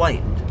can't be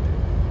blamed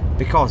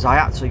because I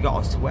actually got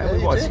us to where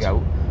we wanted to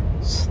go.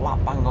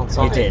 Slap bang on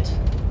time. You did.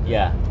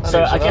 Yeah. And So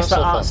it was I an guess that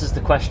Arsenal fan. answers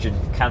the question: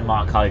 can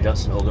Mark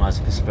Harley-Johnson organise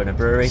a Christopher in a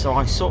brewery? So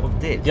I sort of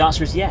did. The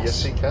answer is yes.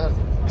 Yes, he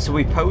can. So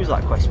we posed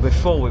that question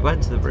before we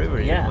went to the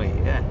brewery, Yeah. didn't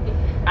we? Yeah.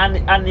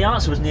 And the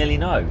answer was nearly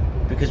no,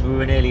 because we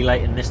were nearly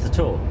late and missed the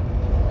tour.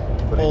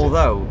 But he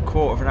Although,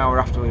 quarter of an hour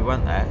after we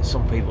went there,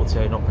 some people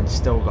turned up and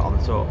still got on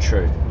the tour.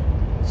 True.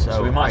 So,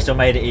 So we might have still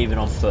made it even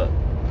on foot.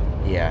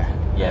 Yeah.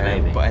 Yeah,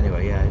 maybe. But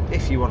anyway, yeah.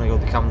 If you want to go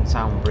to Camden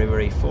Town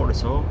Brewery for a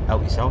tour,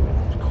 help yourself.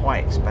 It's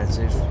quite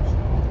expensive.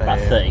 About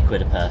 30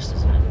 quid a person,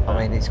 isn't it? I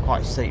mean, it's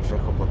quite steep for a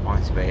couple of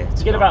pints of beer.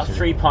 You get about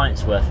 3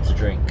 pints worth to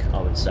drink,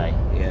 I would say,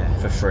 Yeah.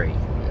 for free,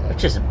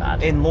 which isn't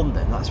bad. In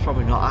London, that's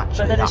probably not actually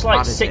But then that it's like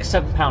bad, is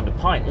 £6-7 a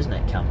pint, isn't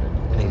it, Camden?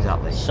 it?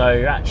 Exactly.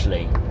 So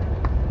actually,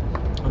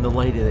 And the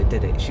lady that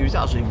did it, she was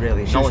actually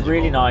really she was knowledgeable.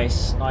 really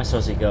nice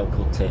Aussie girl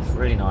called Tiff.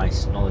 Really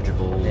nice,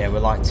 knowledgeable. Yeah, we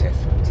like Tiff.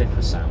 Tiff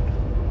was sound.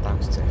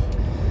 Thanks, Tiff.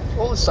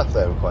 All the staff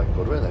there were quite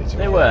good, weren't they? to be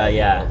They fair? were,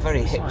 yeah.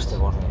 Very It's hipster, nice.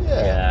 wasn't it?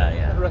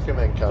 Yeah. I'd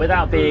recommend Camden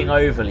Without being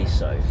Brewery. overly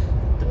so.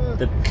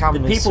 The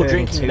Camden's people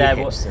turning drinking too there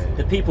hipster.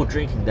 the people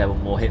drinking there were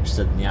more hipster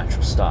than the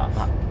actual staff.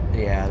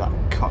 Yeah, that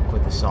cock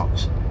with the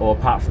socks. Or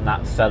apart from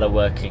that fella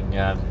working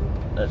at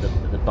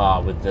the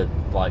bar with the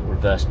like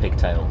reverse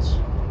pigtails.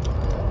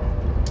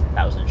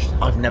 That was interesting.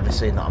 I've never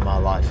seen that in my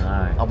life.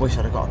 No. I wish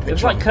I'd have got a picture. It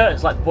was like of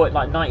curtains, like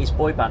 90s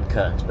boy band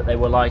curtains, but they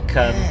were like.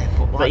 Yeah,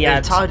 but like he they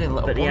had, tied in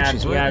little but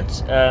bunches, he had,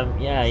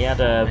 he had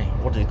a Right.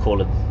 what did he call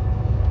them?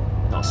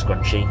 Not a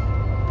scrunchie.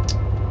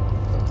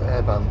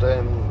 Hairband.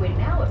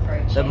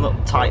 Them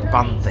little tight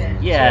band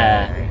things.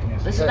 Yeah.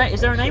 Is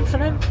there a name for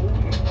them?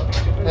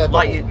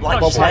 Like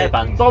Not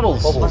hairband.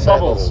 Bobbles.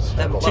 Bobbles.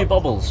 Them Two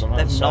bobbles. Them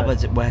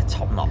knobheads that wear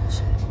top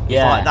knots.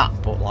 Yeah. Like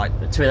that, but like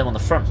Two of them on the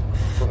front.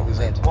 Fuck is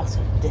it? what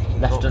a dick.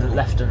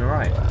 Left and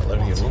right.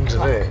 Only in London,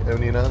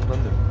 only in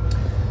London.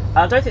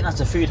 I don't think that's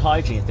a food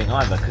hygiene thing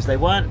either, because they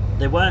weren't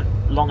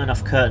long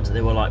enough curtains that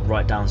they were like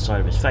right down the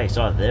side of his face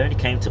either. They only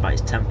came to about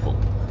his temple,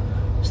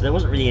 so there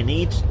wasn't really a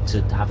need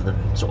to have them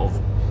sort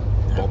of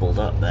bobbled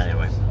up. But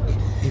anyway,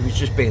 He was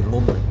just being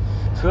London.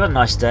 so we had a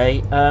nice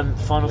day.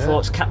 Final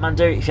thoughts: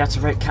 Kathmandu. If you had to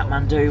rate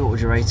Kathmandu, what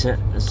would you rate it?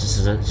 It's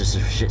just a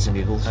shits and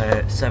giggles.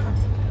 7.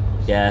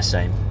 Yeah,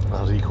 same.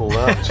 How do you call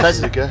that? Just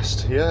as a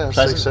guest? Yeah, I'd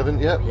say Pleasant. 7,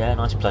 yep. Yeah,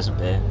 nice pleasant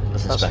beer. Nothing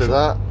As special. for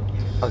that,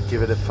 I'd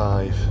give it a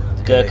 5.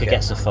 Gurkha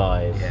gets a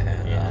 5.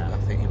 Yeah, I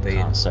think you're being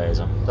Can't say as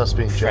I'm That's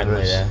being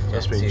friendly generous. there.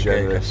 That's Yeah, being to your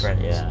Gurkha generous.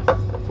 friends. yeah.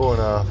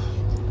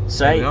 4.5.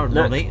 Say, we are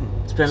look, Nuneaton.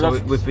 it's been So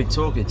lovely. we've been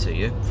talking to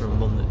you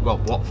from London, well,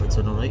 Watford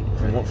to Nuneaton.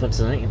 From Watford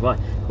to Nuneaton, right.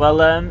 Well,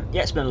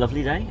 yeah, it's been a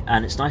lovely day,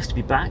 and it's nice to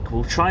be back.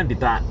 We'll try and be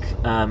back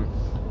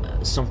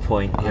at some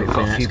point, Yeah, we've hopefully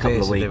got in the a next few couple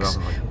beers of to do, weeks.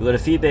 haven't we? We've got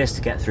a few beers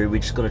to get through. We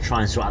just got to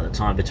try and sort out the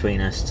time between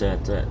us to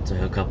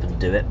hook up and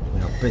do it.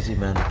 We are busy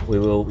men. We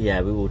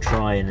will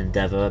try and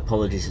endeavour.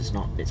 Apologies,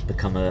 it's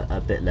become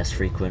a bit less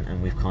frequent,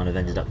 and we've kind of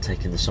ended up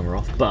taking the summer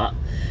off. But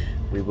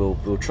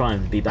we'll try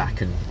and be back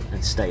and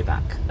stay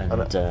back. And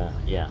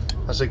yeah.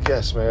 As a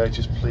guest, may I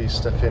just please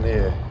step in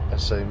here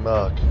and say,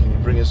 Mark, can you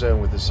bring us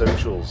home with the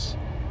socials?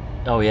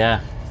 Oh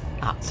yeah.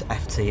 At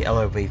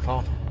FTLOB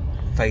Pod.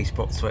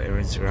 Facebook, Twitter,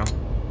 Instagram.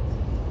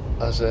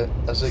 As a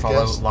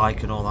Follow, guest,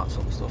 like, and all that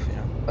sort of stuff, you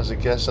know. as a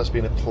guest, that's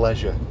been a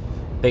pleasure.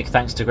 Big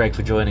thanks to Greg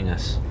for joining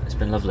us. It's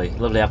been lovely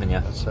having you.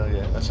 I tell you,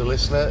 as a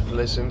listener,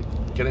 listen,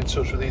 get in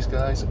touch with these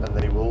guys, and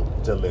they will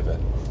deliver.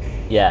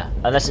 Yeah,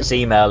 unless it's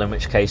email, in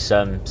which case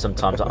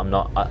sometimes I'm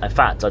not. In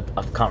fact, I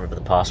can't remember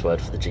the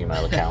password for the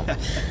Gmail account.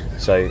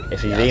 So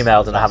if you've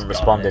emailed and I haven't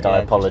responded, I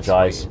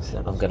apologise.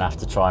 I'm going to have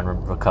to try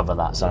and recover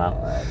that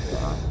somehow.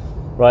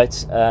 Right,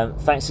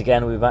 thanks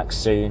again. We'll be back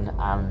soon,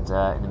 and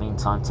in the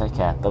meantime, take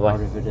care. Bye bye.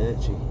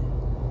 Arrivederci.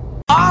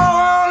 All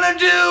I wanna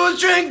do is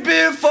drink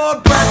beer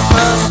for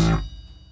breakfast.